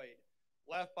the void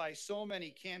left by so many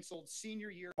canceled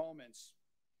senior year moments.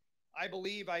 I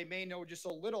believe I may know just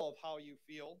a little of how you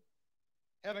feel,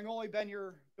 having only been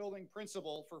your building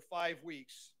principal for 5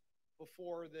 weeks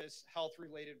before this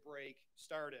health-related break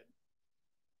started.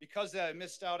 Because I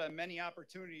missed out on many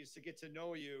opportunities to get to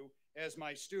know you as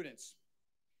my students.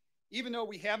 Even though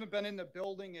we haven't been in the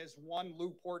building as one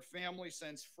Lew-Port family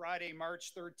since Friday,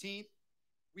 March 13th,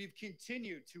 we've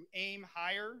continued to aim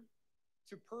higher,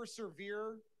 to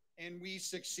persevere, and we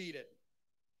succeeded.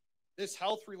 This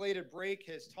health-related break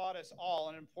has taught us all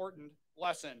an important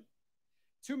lesson.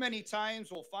 Too many times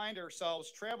we'll find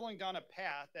ourselves traveling down a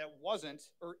path that wasn't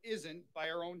or isn't by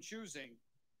our own choosing.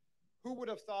 Who would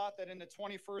have thought that in the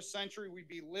 21st century we'd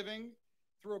be living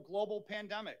through a global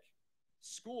pandemic,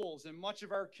 schools and much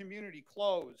of our community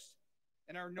closed,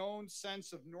 and our known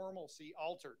sense of normalcy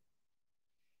altered?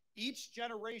 Each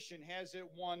generation has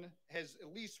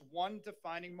at least one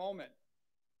defining moment.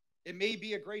 It may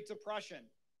be a Great Depression,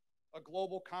 a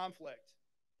global conflict,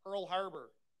 Pearl Harbor,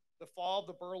 the fall of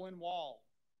the Berlin Wall,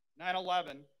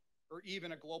 9/11, or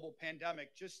even a global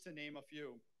pandemic, just to name a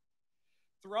few.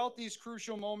 Throughout these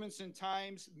crucial moments and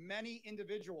times, many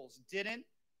individuals didn't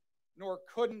nor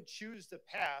couldn't choose the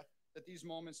path that these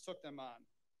moments took them on.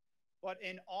 But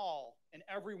in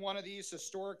every one of these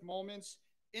historic moments,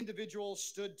 individuals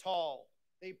stood tall.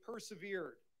 They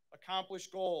persevered,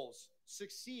 accomplished goals,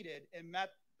 succeeded, and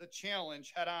met the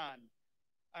challenge head on.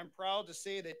 I'm proud to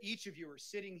say that each of you are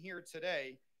sitting here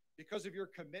today because of your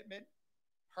commitment,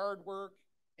 hard work,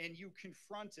 and you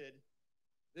confronted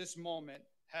this moment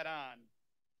head on.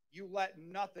 You let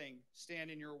nothing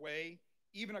stand in your way,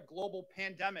 even a global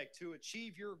pandemic, to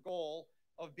achieve your goal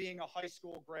of being a high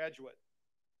school graduate.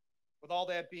 With all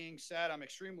that being said, I'm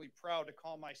extremely proud to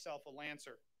call myself a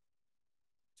Lancer.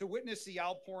 To witness the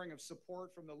outpouring of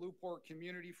support from the Lew-Port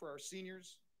community for our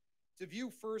seniors, to view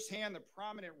firsthand the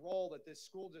prominent role that this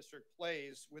school district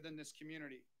plays within this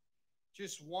community.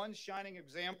 Just one shining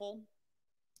example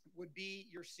would be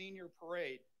your senior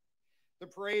parade. The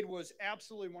parade was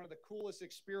absolutely one of the coolest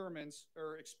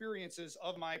experiences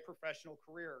of my professional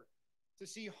career. To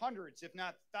see hundreds, if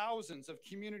not thousands, of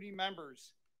community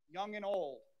members, young and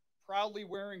old, proudly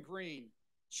wearing green,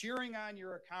 cheering on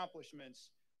your accomplishments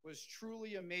was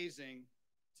truly amazing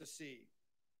to see.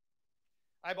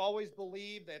 I've always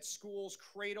believed that schools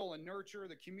cradle and nurture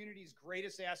the community's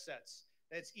greatest assets.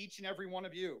 That's each and every one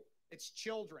of you. It's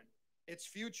children, it's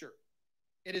future.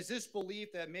 It is this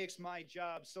belief that makes my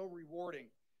job so rewarding.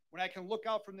 When I can look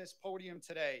out from this podium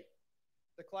today,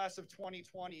 the class of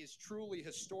 2020 is truly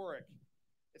historic.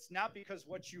 It's not because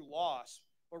what you lost,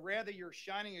 but rather your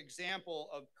shining example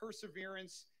of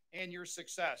perseverance and your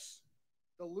success.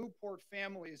 The Lew-Port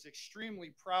family is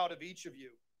extremely proud of each of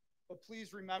you, but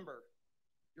please remember,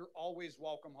 you're always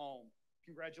welcome home.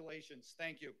 Congratulations.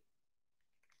 Thank you.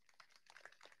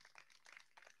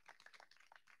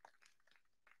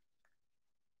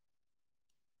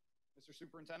 Mr.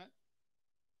 Superintendent?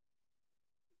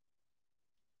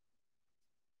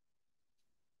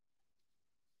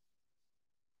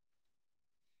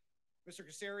 Mr.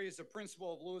 Casari is the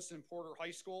principal of Lewiston-Porter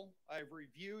High School. I have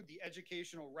reviewed the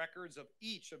educational records of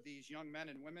each of these young men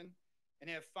and women and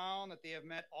have found that they have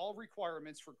met all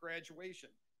requirements for graduation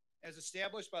as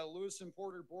established by the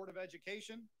Lewiston-Porter Board of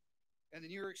Education and the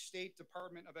New York State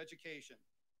Department of Education.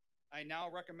 I now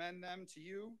recommend them to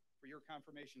you for your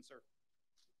confirmation, sir.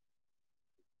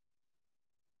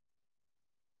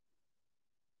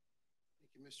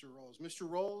 Thank you, Mr. Rolls. Mr.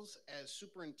 Rolls, as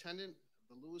superintendent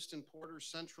of the Lewiston-Porter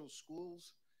Central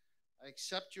Schools, I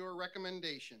accept your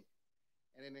recommendation,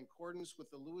 and in accordance with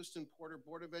the Lewiston-Porter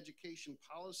Board of Education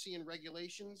policy and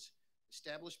regulations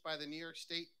established by the New York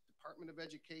State Department of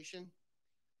Education,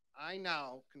 I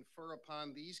now confer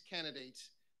upon these candidates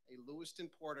a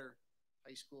Lewiston-Porter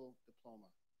High School diploma.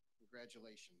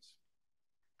 Congratulations.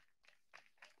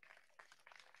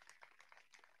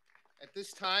 At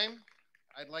this time,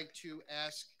 I'd like to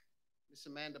ask Ms.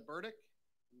 Amanda Burdick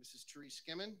and Mrs. Therese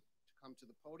Skimmon to come to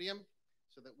the podium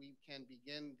so that we can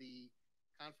begin the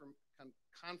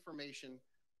confirmation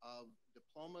of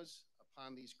diplomas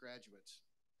upon these graduates.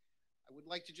 I would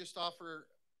like to just offer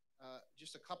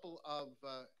just a couple of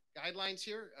guidelines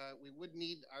here. We would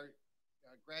need our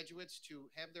graduates to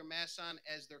have their masks on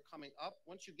as they're coming up.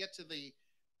 Once you get to the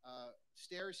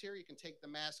stairs here, you can take the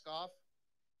mask off.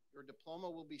 Your diploma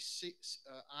will be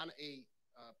on a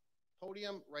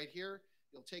podium right here.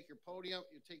 You'll take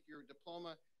your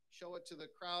diploma, show it to the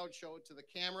crowd, show it to the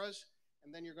cameras,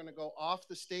 and then you're going to go off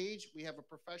the stage. We have a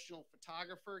professional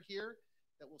photographer here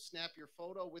that will snap your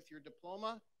photo with your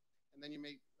diploma, and then you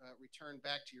may return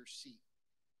back to your seat.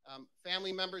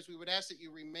 Family members, we would ask that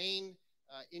you remain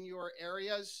in your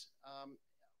areas.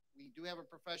 We do have a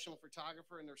professional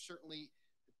photographer, and there's certainly,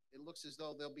 it looks as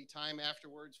though there'll be time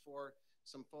afterwards for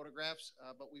some photographs,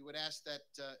 but we would ask that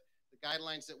the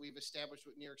guidelines that we've established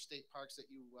with New York State Parks that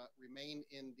you remain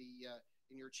in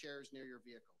your chairs near your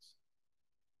vehicles.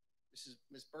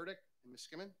 Ms. Burdick and Ms.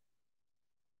 Skimmon.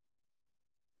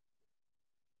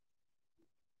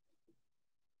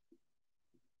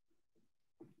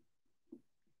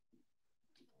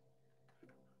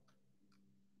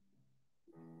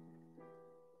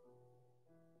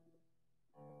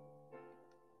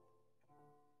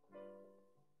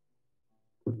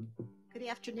 Good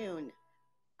afternoon,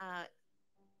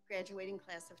 graduating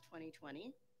class of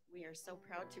 2020. We are so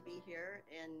proud to be here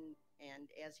and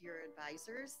as your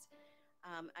advisors.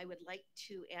 I would like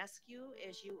to ask you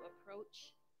as you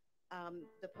approach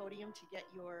the podium to get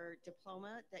your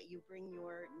diploma that you bring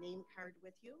your name card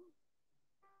with you,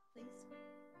 please.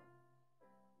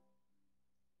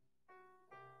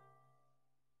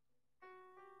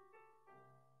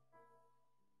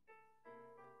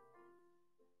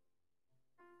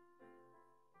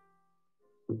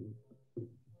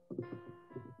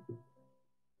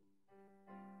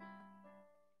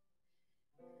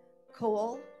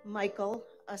 Cole Michael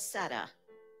Aceta.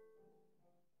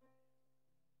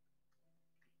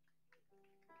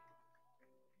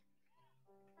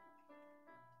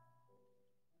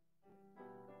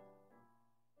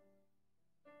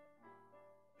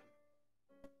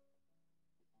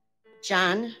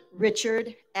 John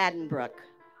Richard Addenbrook.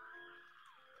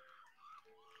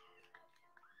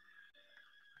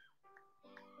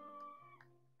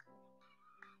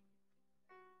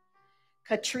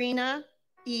 Katrina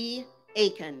E.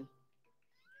 Aiken.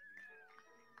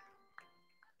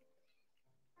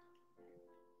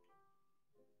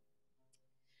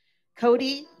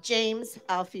 Cody James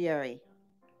Alfieri.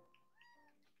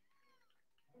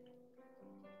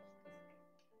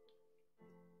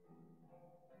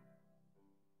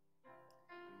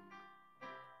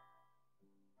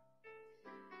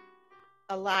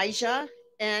 Elijah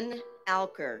N.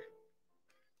 Alker.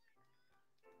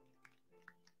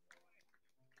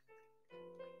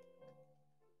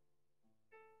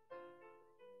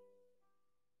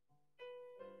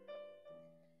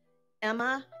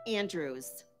 Emma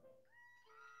Andrews.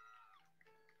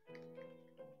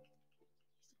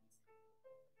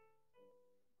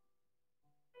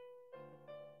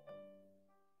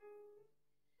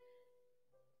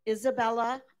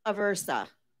 Isabella Aversa.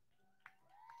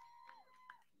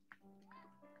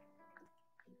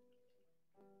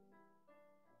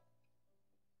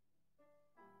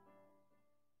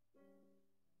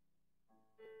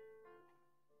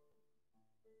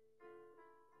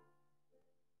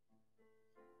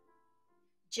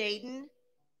 Jaden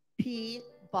P.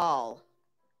 Ball.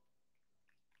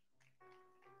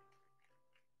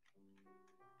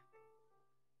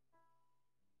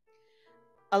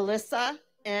 Alyssa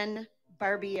N.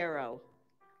 Barbiero.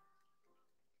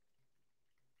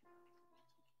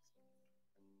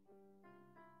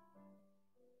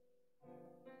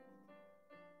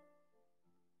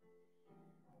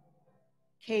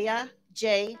 Kaya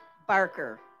J.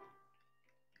 Barker.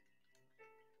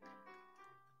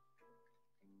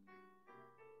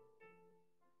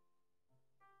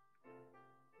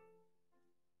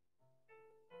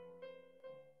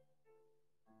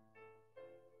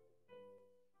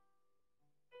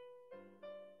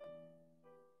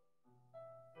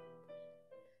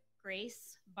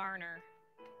 Grace Barner.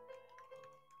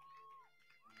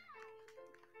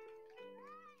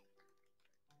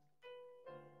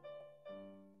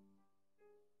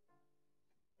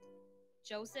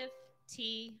 Joseph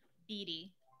T.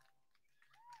 Beatty.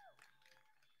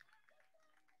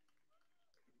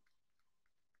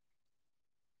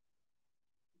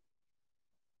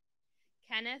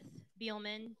 Kenneth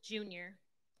Beelman, Jr.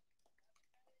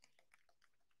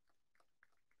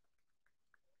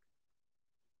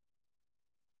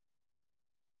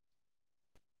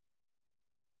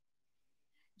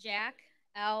 Jack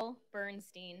L.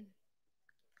 Bernstein.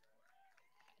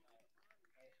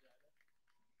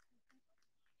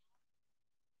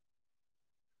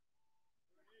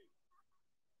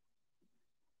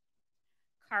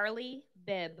 Carly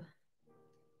Bibb.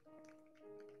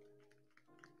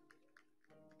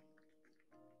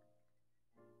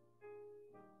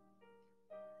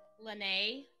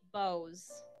 Lene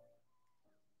Bose.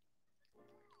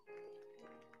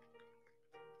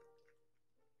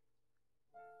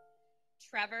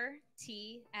 Trevor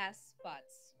T. S.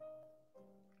 Butts.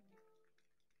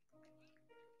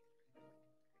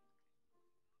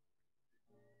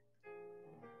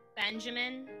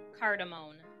 Benjamin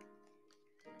Cardamone.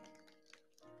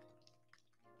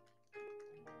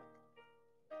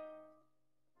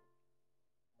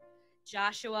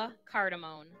 Joshua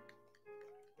Cardamone.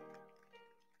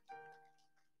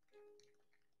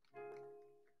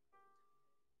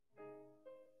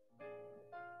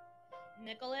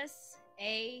 Nicholas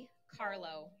A.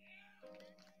 Carlo.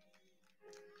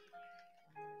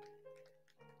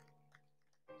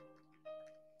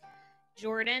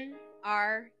 Jordan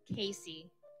R.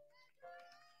 Casey.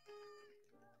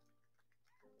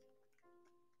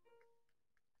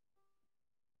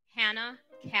 Hannah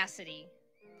Cassidy.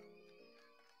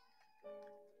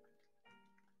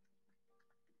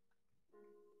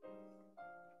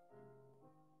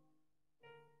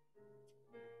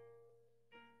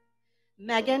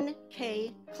 Megan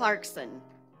K. Clarkson.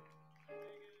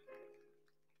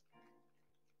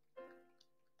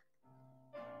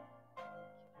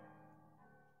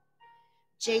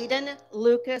 Jaden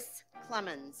Lucas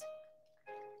Clemens.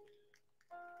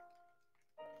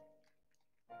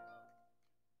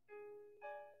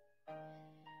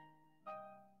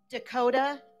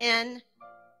 Dakota N.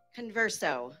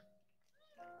 Converso.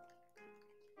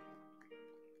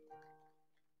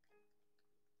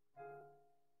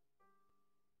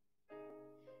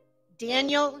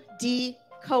 Daniel D.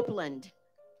 Copeland.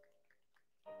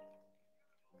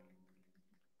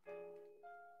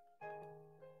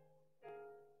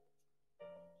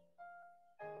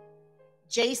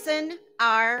 Jason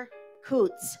R.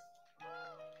 Coots.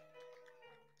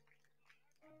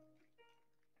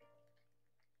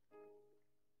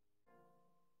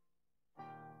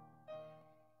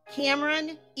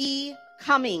 Cameron E.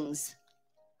 Cummings.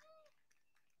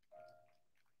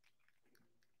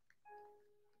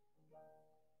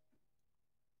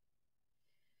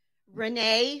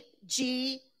 Renee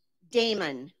G.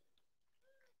 Damon.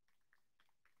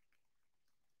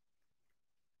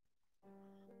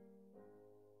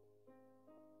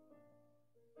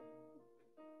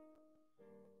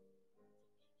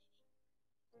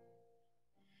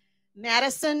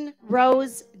 Madison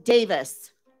Rose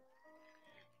Davis.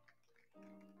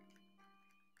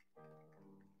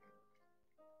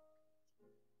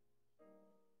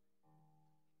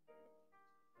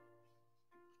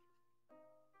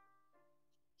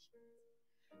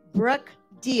 Brooke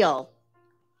Deal.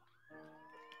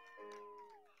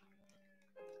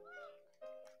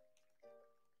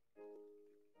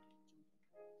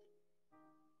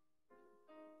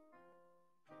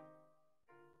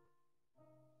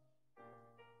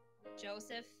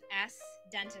 Joseph S.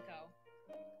 Dentico.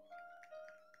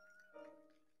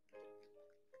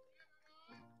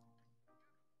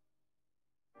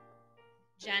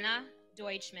 Jenna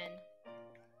Deutschman.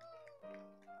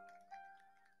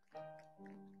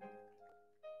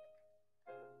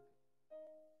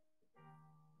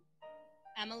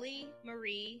 Emily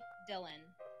Marie Dillon.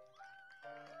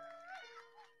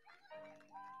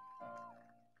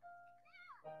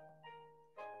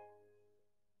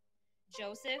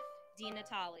 Joseph Di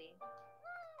Natale.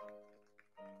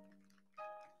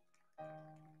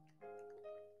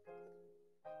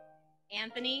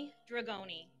 Anthony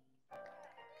Dragoni.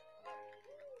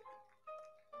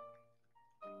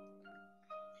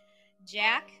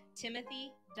 Jack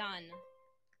Timothy Dunn.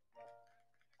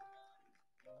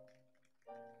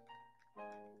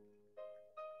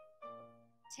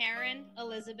 Taryn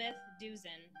Elizabeth Duzin.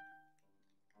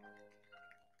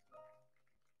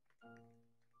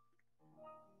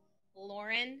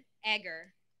 Lauren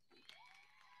Egger.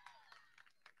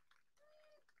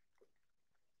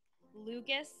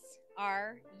 Lucas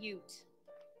R. Ute.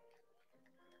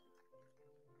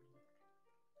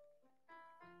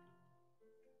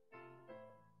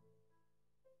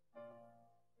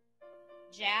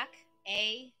 Jack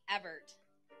A. Evert.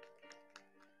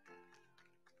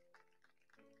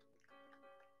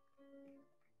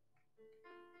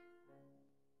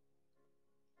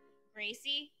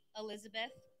 Gracie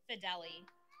Elizabeth Fideli.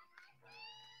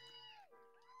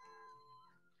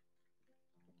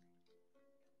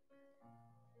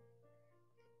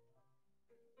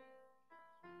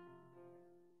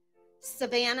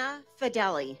 Savannah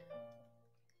Fideli.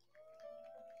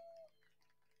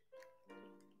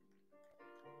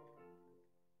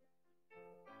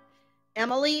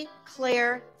 Emily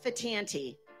Claire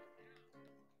Fitanti.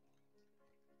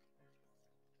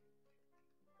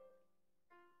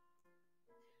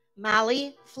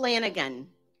 Molly Flanagan.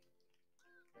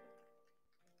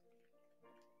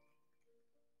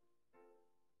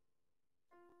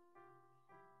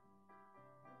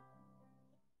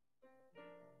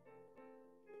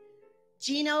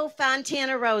 Gino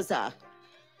Fontana Rosa.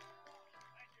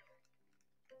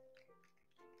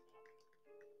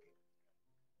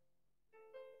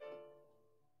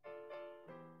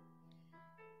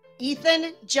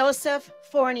 Ethan Joseph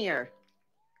Fournier.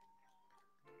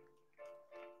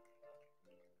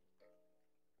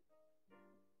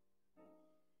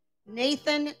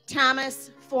 Nathan Thomas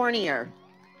Fournier.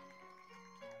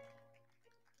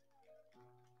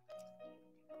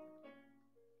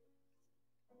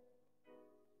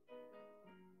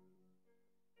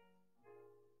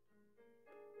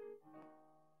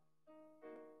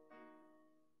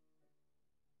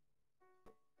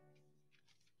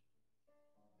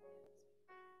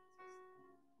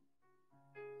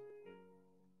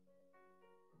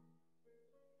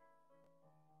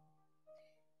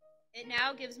 It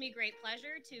now gives me great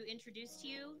pleasure to introduce to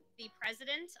you the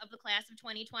president of the class of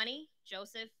 2020,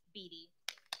 Joseph Beatty.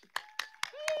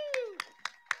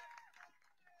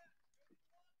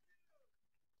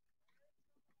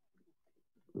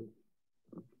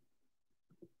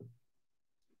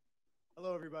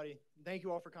 Hello, everybody. Thank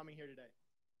you all for coming here today.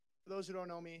 For those who don't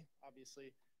know me,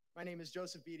 obviously, my name is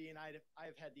Joseph Beatty, and I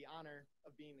have had the honor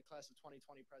of being the class of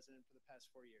 2020 president for the past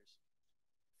 4 years.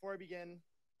 Before I begin,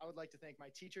 I would like to thank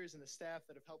my teachers and the staff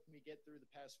that have helped me get through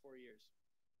the past 4 years.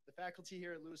 The faculty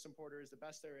here at Lewiston-Porter is the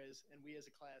best there is, and we as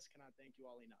a class cannot thank you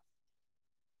all enough.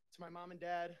 To my mom and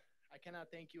dad, I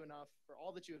cannot thank you enough for all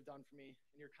that you have done for me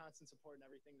and your constant support in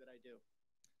everything that I do.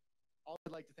 Also,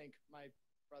 I'd like to thank my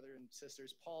brother and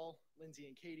sisters, Paul, Lindsay,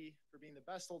 and Katie, for being the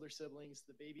best older siblings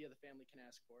the baby of the family can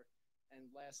ask for.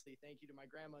 And lastly, thank you to my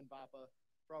grandma and Papa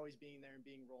for always being there and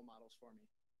being role models for me.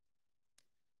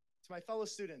 To my fellow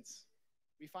students,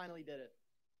 we finally did it.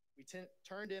 We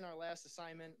turned in our last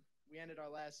assignment, we ended our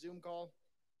last Zoom call,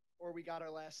 or we got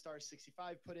our last Star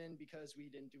 65 put in because we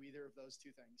didn't do either of those two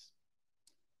things.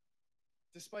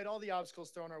 Despite all the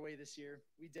obstacles thrown our way this year,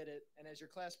 we did it, and as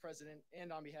your class president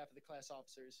and on behalf of the class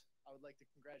officers, I would like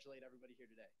to congratulate everybody here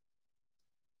today.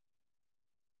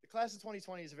 The class of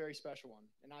 2020 is a very special one,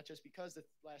 and not just because the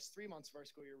last 3 months of our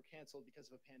school year were canceled because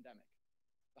of a pandemic.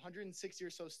 The 160 or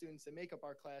so students that make up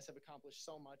our class have accomplished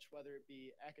so much, whether it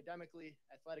be academically,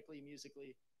 athletically,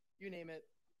 musically, you name it,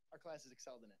 our class has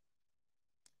excelled in it.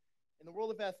 In the world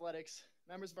of athletics,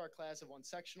 members of our class have won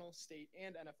sectional, state,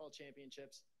 and NFL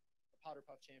championships, Powder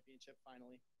Puff Championship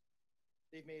finally.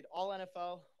 They've made all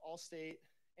NFL, all state,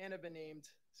 and have been named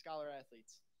scholar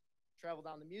athletes. Travel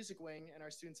down the music wing, and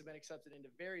our students have been accepted into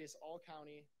various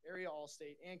all-county, area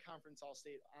all-state, and conference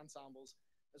all-state ensembles,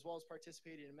 as well as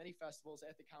participated in many festivals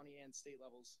at the county and state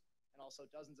levels, and also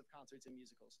dozens of concerts and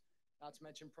musicals. Not to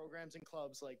mention programs and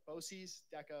clubs like BOCES,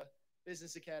 DECA,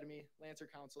 Business Academy, Lancer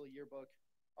Council, Yearbook,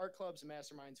 art clubs and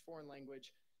masterminds, foreign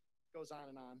language, goes on,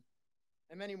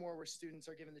 and many more where students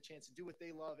are given the chance to do what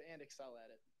they love and excel at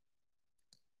it.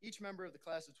 Each member of the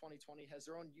class of 2020 has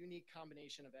their own unique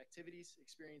combination of activities,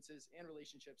 experiences, and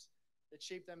relationships that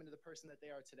shape them into the person that they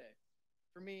are today.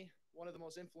 For me, one of the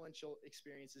most influential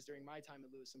experiences during my time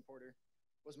at Lewiston-Porter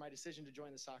was my decision to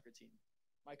join the soccer team.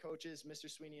 My coaches, Mr.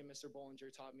 Sweeney and Mr.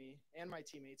 Bollinger, taught me and my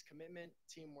teammates commitment,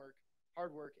 teamwork,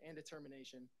 hard work, and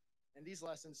determination, and these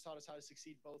lessons taught us how to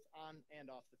succeed both on and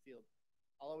off the field.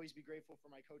 I'll always be grateful for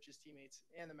my coaches, teammates,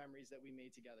 and the memories that we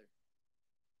made together.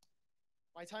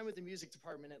 My time with the music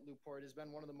department at Lew-Port has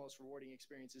been one of the most rewarding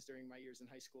experiences during my years in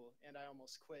high school, and I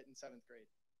almost quit in 7th grade.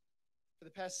 For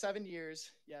the past 7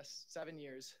 years, yes, 7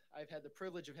 years, I've had the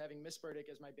privilege of having Miss Burdick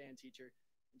as my band teacher,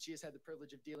 and she has had the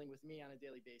privilege of dealing with me on a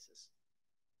daily basis.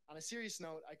 On a serious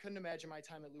note, I couldn't imagine my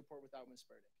time at Lew-Port without Miss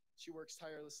Burdick. She works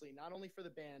tirelessly not only for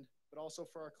the band, but also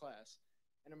for our class,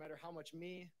 and no matter how much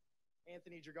me,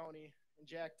 Anthony Dragoni, and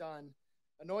Jack Dunn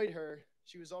annoyed her,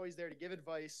 she was always there to give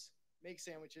advice, make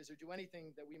sandwiches, or do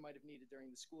anything that we might have needed during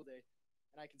the school day,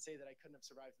 and I can say that I couldn't have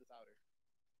survived without her.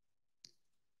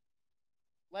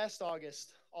 Last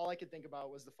August, all I could think about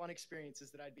was the fun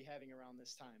experiences that I'd be having around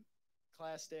this time.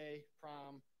 Class day,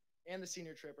 prom, and the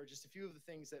senior trip are just a few of the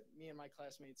things that me and my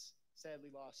classmates sadly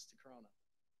lost to Corona.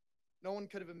 No one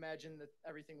could have imagined that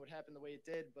everything would happen the way it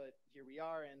did, but here we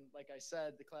are, and like I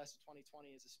said, the class of 2020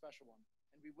 is a special one,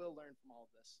 and we will learn from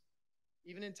all of this.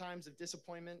 Even in times of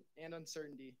disappointment and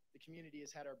uncertainty, the community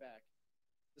has had our back.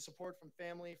 The support from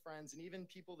family, friends, and even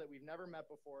people that we've never met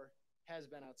before has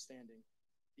been outstanding.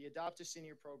 The Adopt a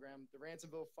Senior program, the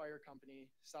Ransomville Fire Company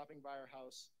stopping by our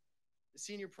house, the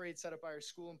senior parade set up by our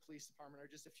school and police department are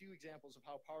just a few examples of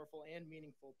how powerful and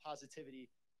meaningful positivity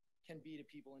can be to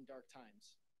people in dark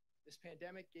times. This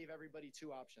pandemic gave everybody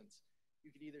two options.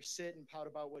 You could either sit and pout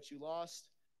about what you lost,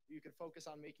 or you could focus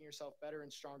on making yourself better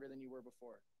and stronger than you were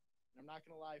before. And I'm not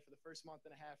gonna lie, for the first month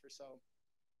and a half or so,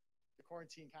 the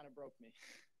quarantine kind of broke me.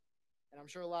 And I'm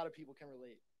sure a lot of people can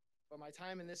relate. But my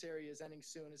time in this area is ending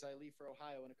soon as I leave for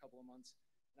Ohio in a couple of months,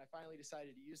 and I finally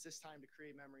decided to use this time to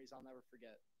create memories I'll never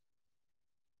forget.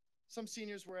 Some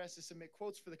seniors were asked to submit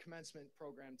quotes for the commencement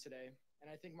program today, and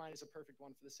I think mine is a perfect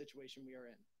one for the situation we are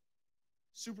in.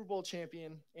 Super Bowl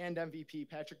champion and MVP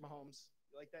Patrick Mahomes,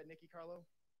 you like that, Nicky Carlo?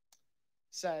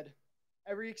 Said,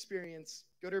 "Every experience,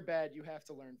 good or bad, you have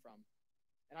to learn from."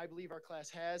 And I believe our class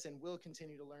has and will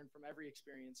continue to learn from every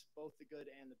experience, both the good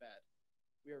and the bad.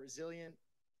 We are resilient,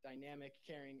 dynamic,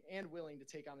 caring, and willing to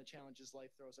take on the challenges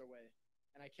life throws our way.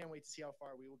 And I can't wait to see how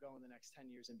far we will go in the next 10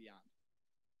 years and beyond.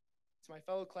 To my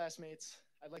fellow classmates,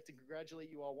 I'd like to congratulate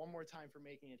you all one more time for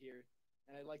making it here.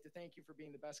 And I'd like to thank you for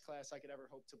being the best class I could ever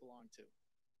hope to belong to.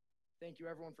 Thank you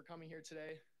everyone for coming here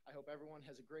today. I hope everyone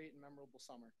has a great and memorable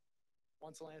summer.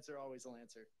 Once a Lancer, always a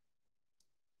Lancer.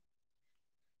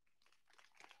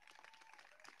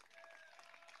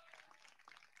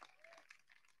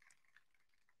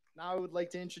 Now I would like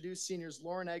to introduce seniors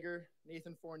Lauren Egger,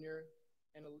 Nathan Fournier,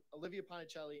 and Olivia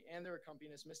Ponticelli and their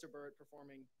accompanist, Mr. Burrett,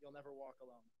 performing You'll Never Walk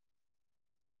Alone.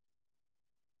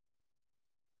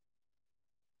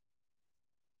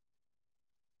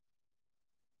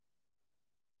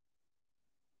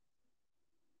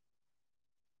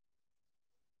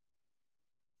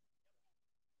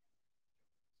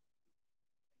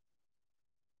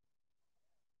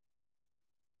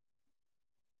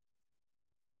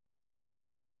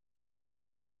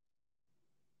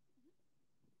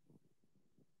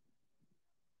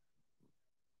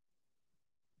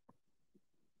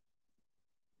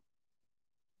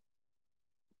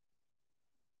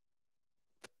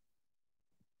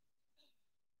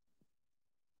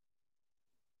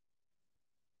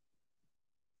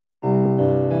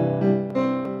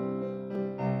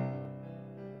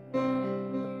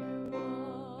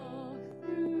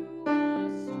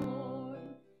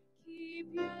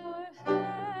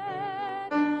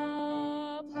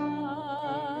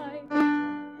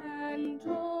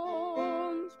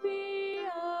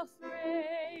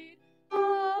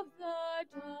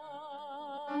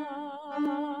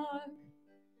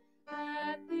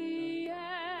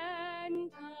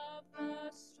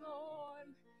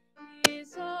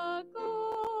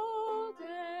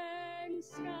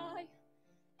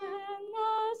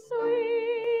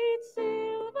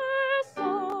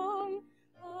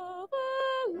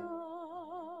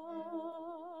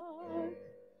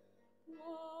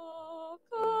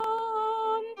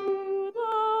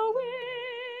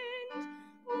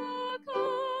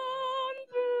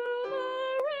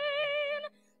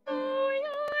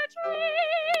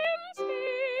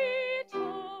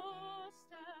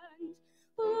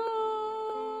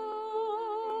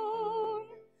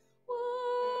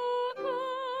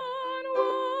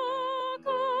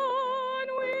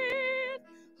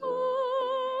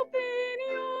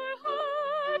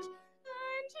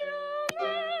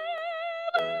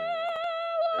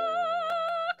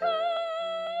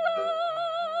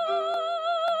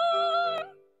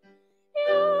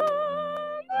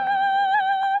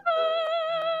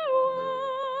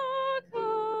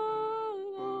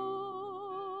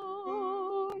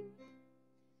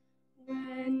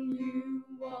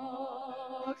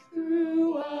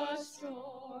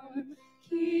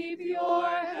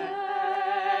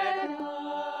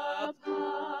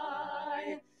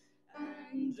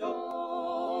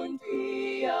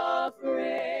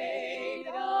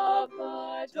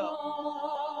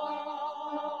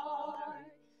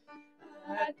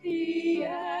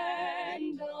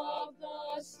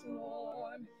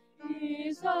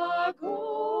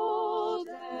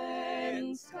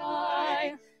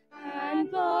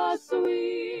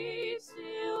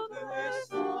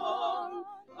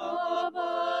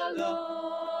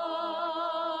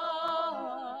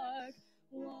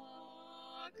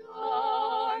 Walk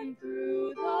on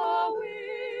through the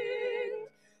wind,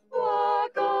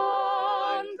 walk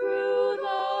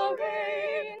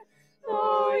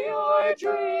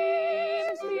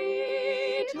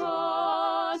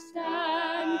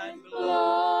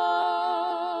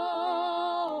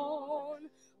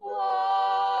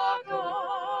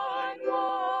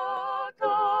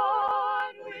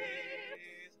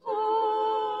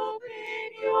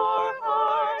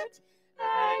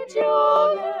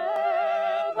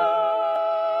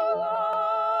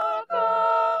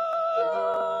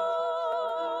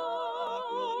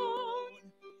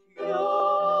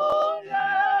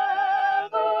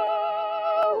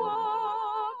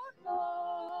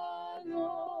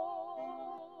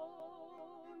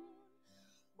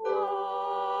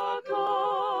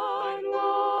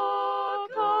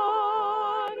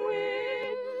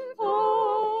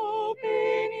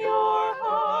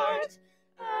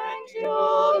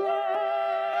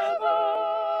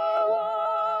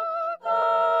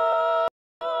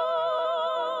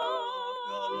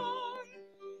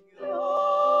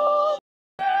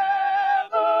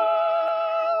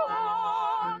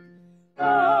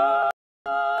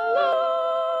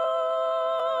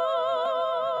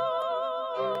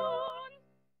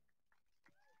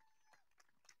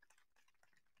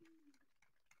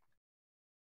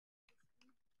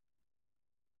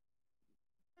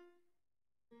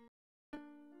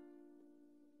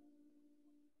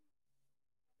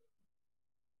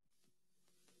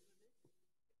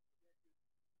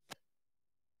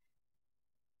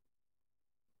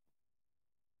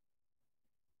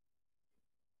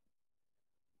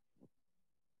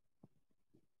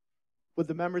Would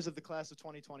the members of the class of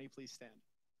 2020 please stand?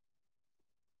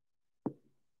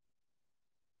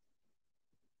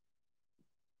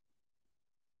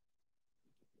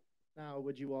 Now,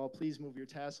 would you all please move your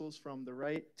tassels from the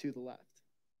right to the left?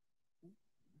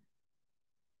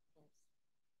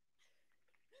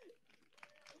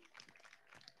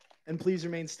 And please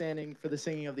remain standing for the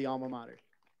singing of the alma mater.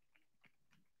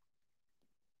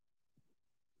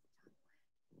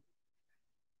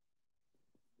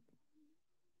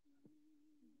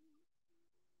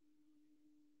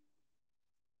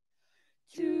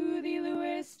 To the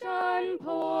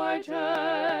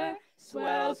Lewiston-Porter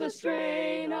swells the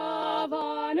strain of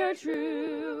honor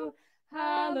true.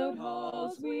 Hallowed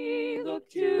halls we look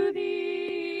to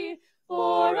thee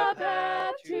for a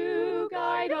path to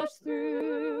guide us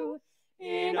through.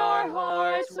 In our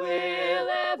hearts will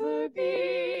ever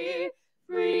be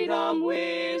freedom,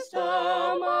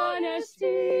 wisdom, honesty,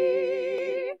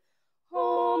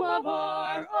 home of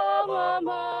our alma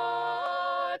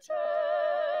mater,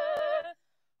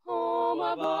 home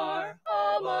of our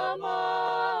alma mater.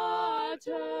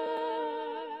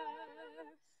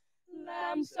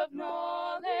 Lamps of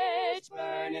knowledge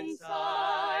burn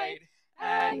inside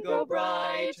and grow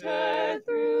brighter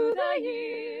through the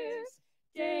years.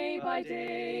 Day by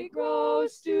day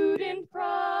grows student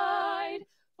pride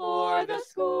for the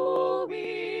school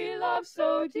we love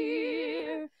so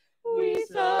dear. We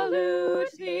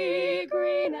salute thee,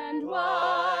 green and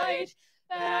white,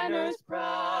 banners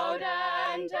proud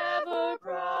and ever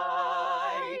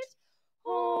bright,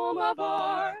 home of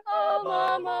our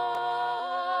alma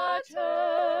mater,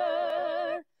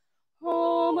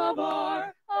 home of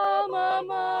our alma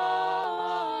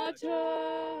mater.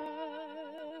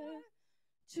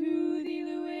 To the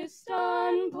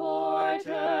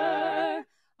Lewiston-Porter,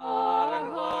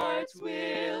 our hearts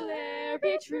will e'er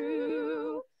be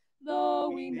true. Though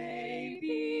we may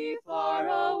be far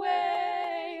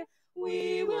away,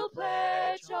 we will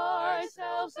pledge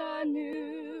ourselves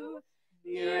anew.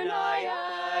 Near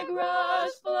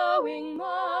Niagara's flowing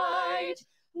might,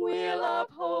 we'll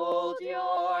uphold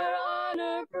your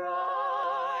honor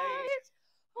bright,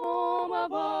 home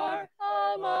of our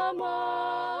alma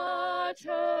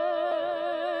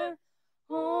mater,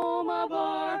 home of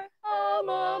our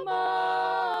alma mater.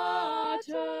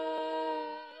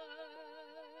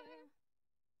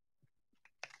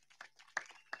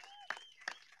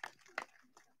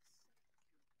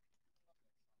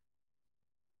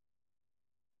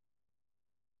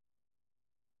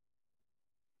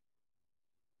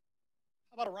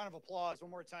 How about a round of applause one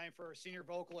more time for our senior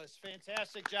vocalists?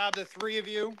 Fantastic job, the three of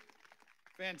you.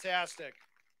 Fantastic.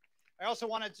 I also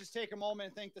want to just take a moment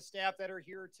and thank the staff that are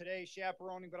here today,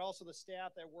 chaperoning, but also the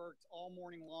staff that worked all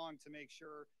morning long to make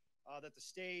sure that the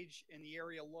stage and the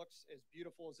area looks as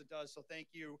beautiful as it does. So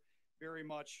thank you very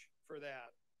much for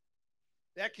that.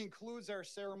 That concludes our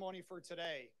ceremony for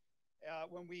today.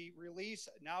 When we release,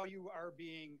 now you are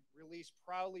being released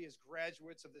proudly as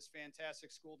graduates of this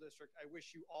fantastic school district. I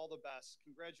wish you all the best.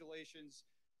 Congratulations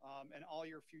and all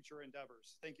your future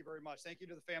endeavors. Thank you very much. Thank you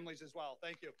to the families as well.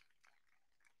 Thank you.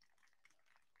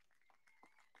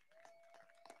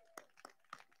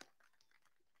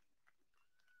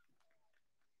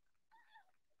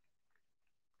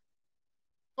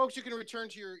 Folks, you can return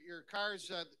to your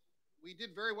cars. We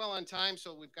did very well on time,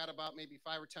 so we've got about maybe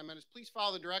 5 or 10 minutes. Please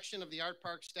follow the direction of the Art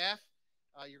Park staff.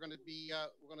 You're going to be,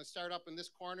 we're going to start up in this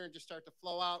corner and just start to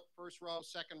flow out, first row,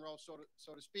 second row, so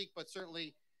to speak, but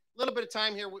certainly a little bit of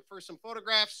time here for some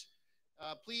photographs.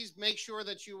 Please make sure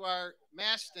that you are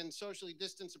masked and socially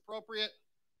distance appropriate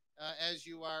as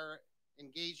you are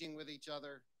engaging with each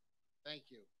other.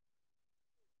 Thank you.